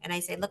phone and I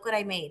say, look what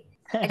I made.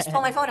 I just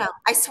pull my phone out.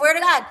 I swear to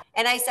God.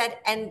 And I said,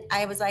 and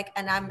I was like,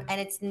 and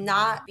it's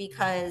not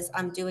because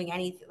I'm doing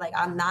anything, like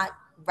I'm not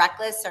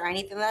reckless or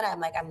anything like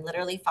that. I'm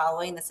literally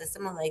following the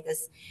system. I'm like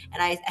this.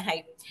 And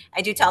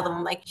I do tell them,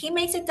 I'm like, he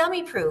makes it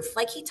dummy proof.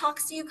 Like, he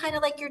talks to you kind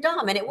of like you're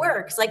dumb, and it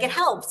works. Like, it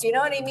helps. You know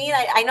what I mean?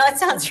 I know it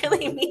sounds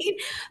really mean,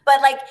 but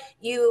like,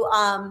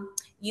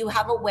 you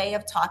have a way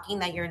of talking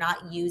that you're not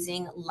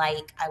using,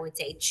 like, I would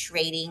say,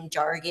 trading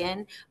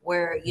jargon,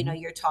 where Mhm.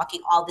 you're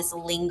talking all this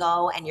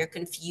lingo and you're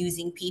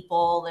confusing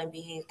people, and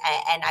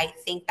I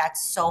think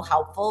that's so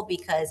helpful,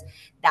 because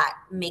that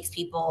makes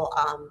people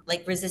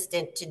like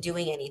resistant to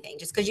doing anything.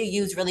 Just because you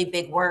use really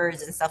big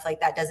words and stuff like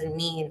that doesn't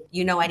mean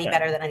you know any Yeah,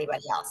 better than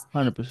anybody else. Do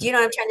you 100%. know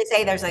what I'm trying to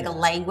say? There's like a Yeah.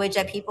 language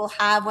that people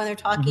have when they're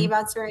talking Mm-hmm.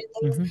 about certain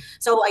things. Mm-hmm.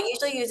 So I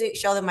usually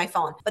show them my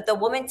phone. But the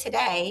woman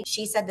today,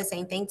 she said the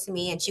same thing to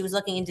me, and she was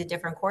looking into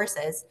different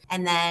courses.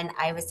 And then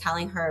I was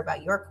telling her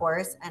about your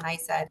course, and I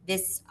said,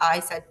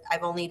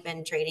 I've only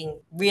been trading,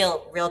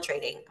 real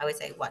trading, I would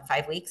say, what,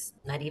 5 weeks?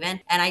 Not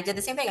even. And I did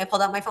the same thing. I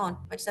pulled out my phone.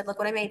 I just said, look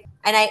what I made.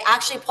 And I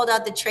actually pulled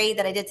out the trade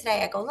that I did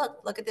today. I go,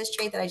 look at this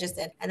trade that I just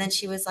did. And then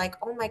she was like,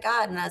 oh my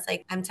God. And I was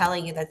like, I'm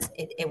telling you,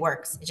 it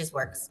works. It just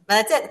works. But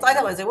that's it. That's all I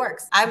thought was, it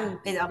works. I'm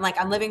like,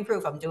 I'm living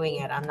proof. I'm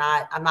doing it. I'm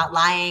not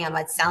lying. I'm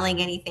not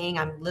selling anything.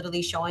 I'm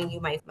literally showing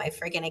you my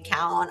freaking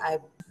account.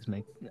 Let's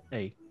make,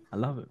 hey, I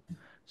love it.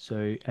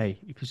 So, hey,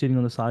 if you're sitting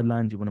on the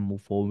sidelines, you want to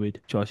move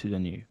forward, choices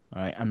on you.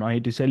 All right. I'm not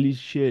here to sell you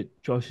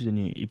shit. Choices on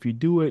you. If you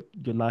do it,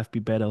 your life be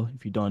better.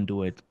 If you don't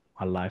do it,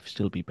 my life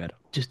still be better.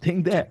 Just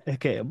think that.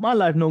 Okay, my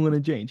life not gonna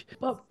change.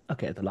 But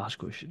okay, the last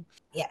question.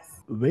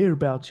 Yes.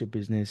 Whereabouts your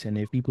business, and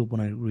if people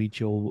want to reach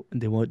you,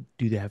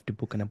 do they have to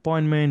book an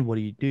appointment? What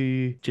do you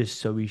do?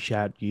 Just so we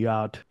shout you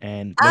out.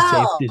 And let's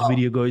say if this Oh,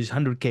 video goes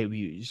 100K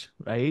views,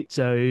 right?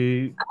 So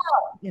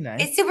you know.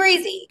 It's super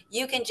easy.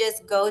 You can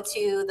just go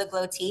to the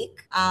Glotique.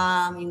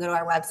 You can go to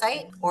our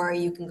website, or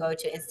you can go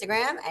to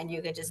Instagram and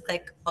you can just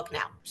click book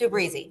now. Super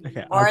easy.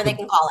 Okay, I'll Or they put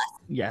can call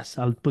us. yes,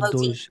 I'll put Glotique.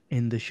 those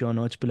in the show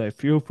notes below.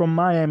 If you're from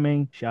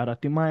Miami, shout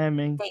out to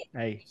Miami. They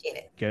Hey, appreciate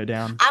it. go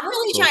down, I'm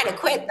really trying book. to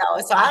quit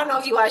though, so I don't know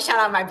if you want to shout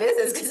out my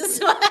business because this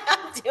is why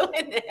I'm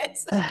doing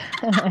this.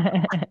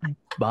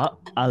 But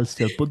I'll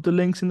still put the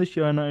links in the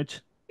show notes.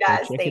 Go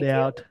Yes, check it thank you.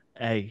 out.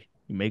 Hey,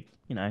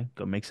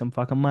 go make some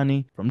fucking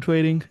money from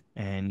trading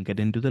and get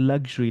into the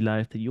luxury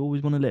life that you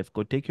always want to live.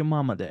 Go take your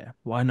mama there.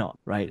 Why not?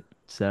 Right?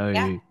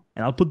 Yeah.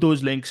 And I'll put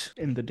those links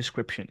in the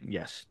description.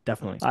 Yes,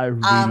 definitely. I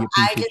really I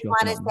appreciate just you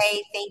hopping want to on.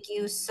 say thank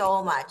you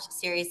so much.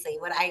 Seriously,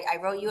 when I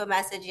wrote you a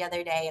message the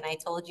other day and I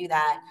told you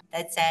that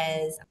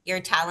says your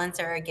talents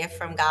are a gift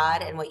from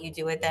God and what you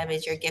do with them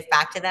is your gift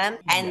back to them.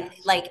 And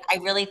Yes. like I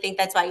really think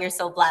that's why you're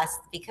so blessed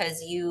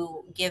because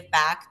you give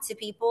back to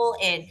people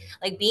and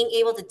like being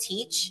able to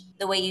teach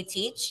the way you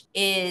teach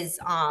is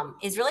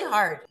really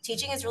hard.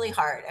 Teaching is really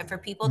hard. And for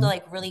people to Mhm.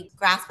 like really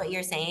grasp what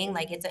you're saying,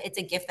 like it's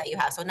a gift that you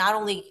have. So not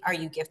only are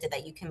you gifted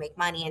that you can make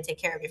money and take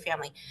care of your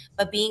family,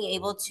 but being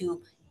able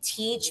to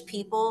teach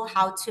people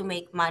how to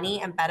make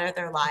money and better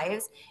their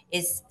lives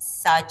is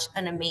such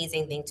an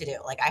amazing thing to do.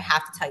 Like I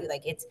have to tell you,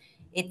 like it's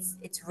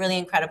really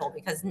incredible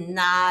because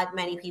not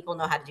many people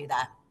know how to do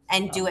that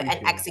and I do it and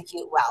appreciate it.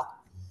 execute well.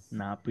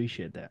 No, I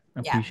appreciate that.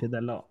 I Yeah. appreciate that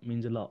a lot.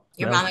 Means a lot.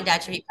 Your Well, mom and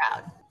dad should be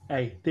proud.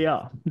 hey, they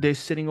are. They're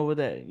sitting over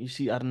there. You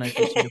see, I don't know if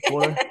you see the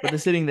photo, That's but they're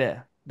sitting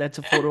there. That's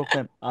a photo of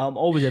them.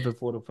 Always have a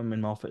photo of them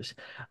in my office.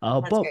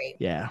 But great.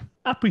 yeah,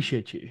 I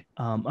appreciate you.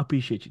 I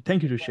appreciate you.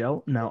 Thank you,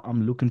 Rochelle. Now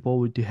I'm looking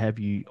forward to have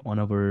you on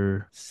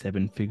our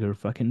seven-figure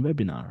fucking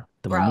webinar.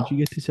 The moment Bro,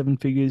 you get to seven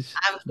figures,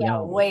 I can't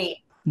yo, wait.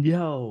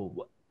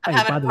 yo. I'm Hey,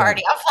 having by a the way,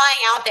 party. I'm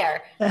flying out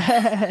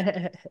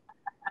there.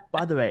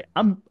 by the way,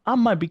 I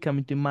might be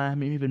coming to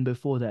Miami even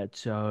before that,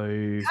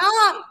 so.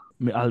 Come.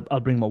 I'll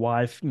bring my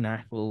wife,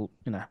 we'll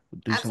do some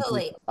cool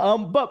Absolutely.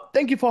 stuff. But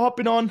thank you for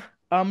hopping on.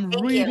 I'm Thank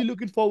you. really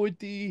looking forward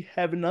to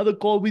have another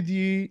call with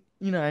you,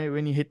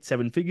 when you hit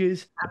seven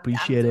figures. I'm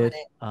Appreciate doing it.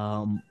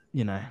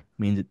 it.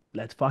 Means it,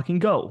 let's fucking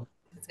go.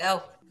 Let's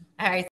go. All right.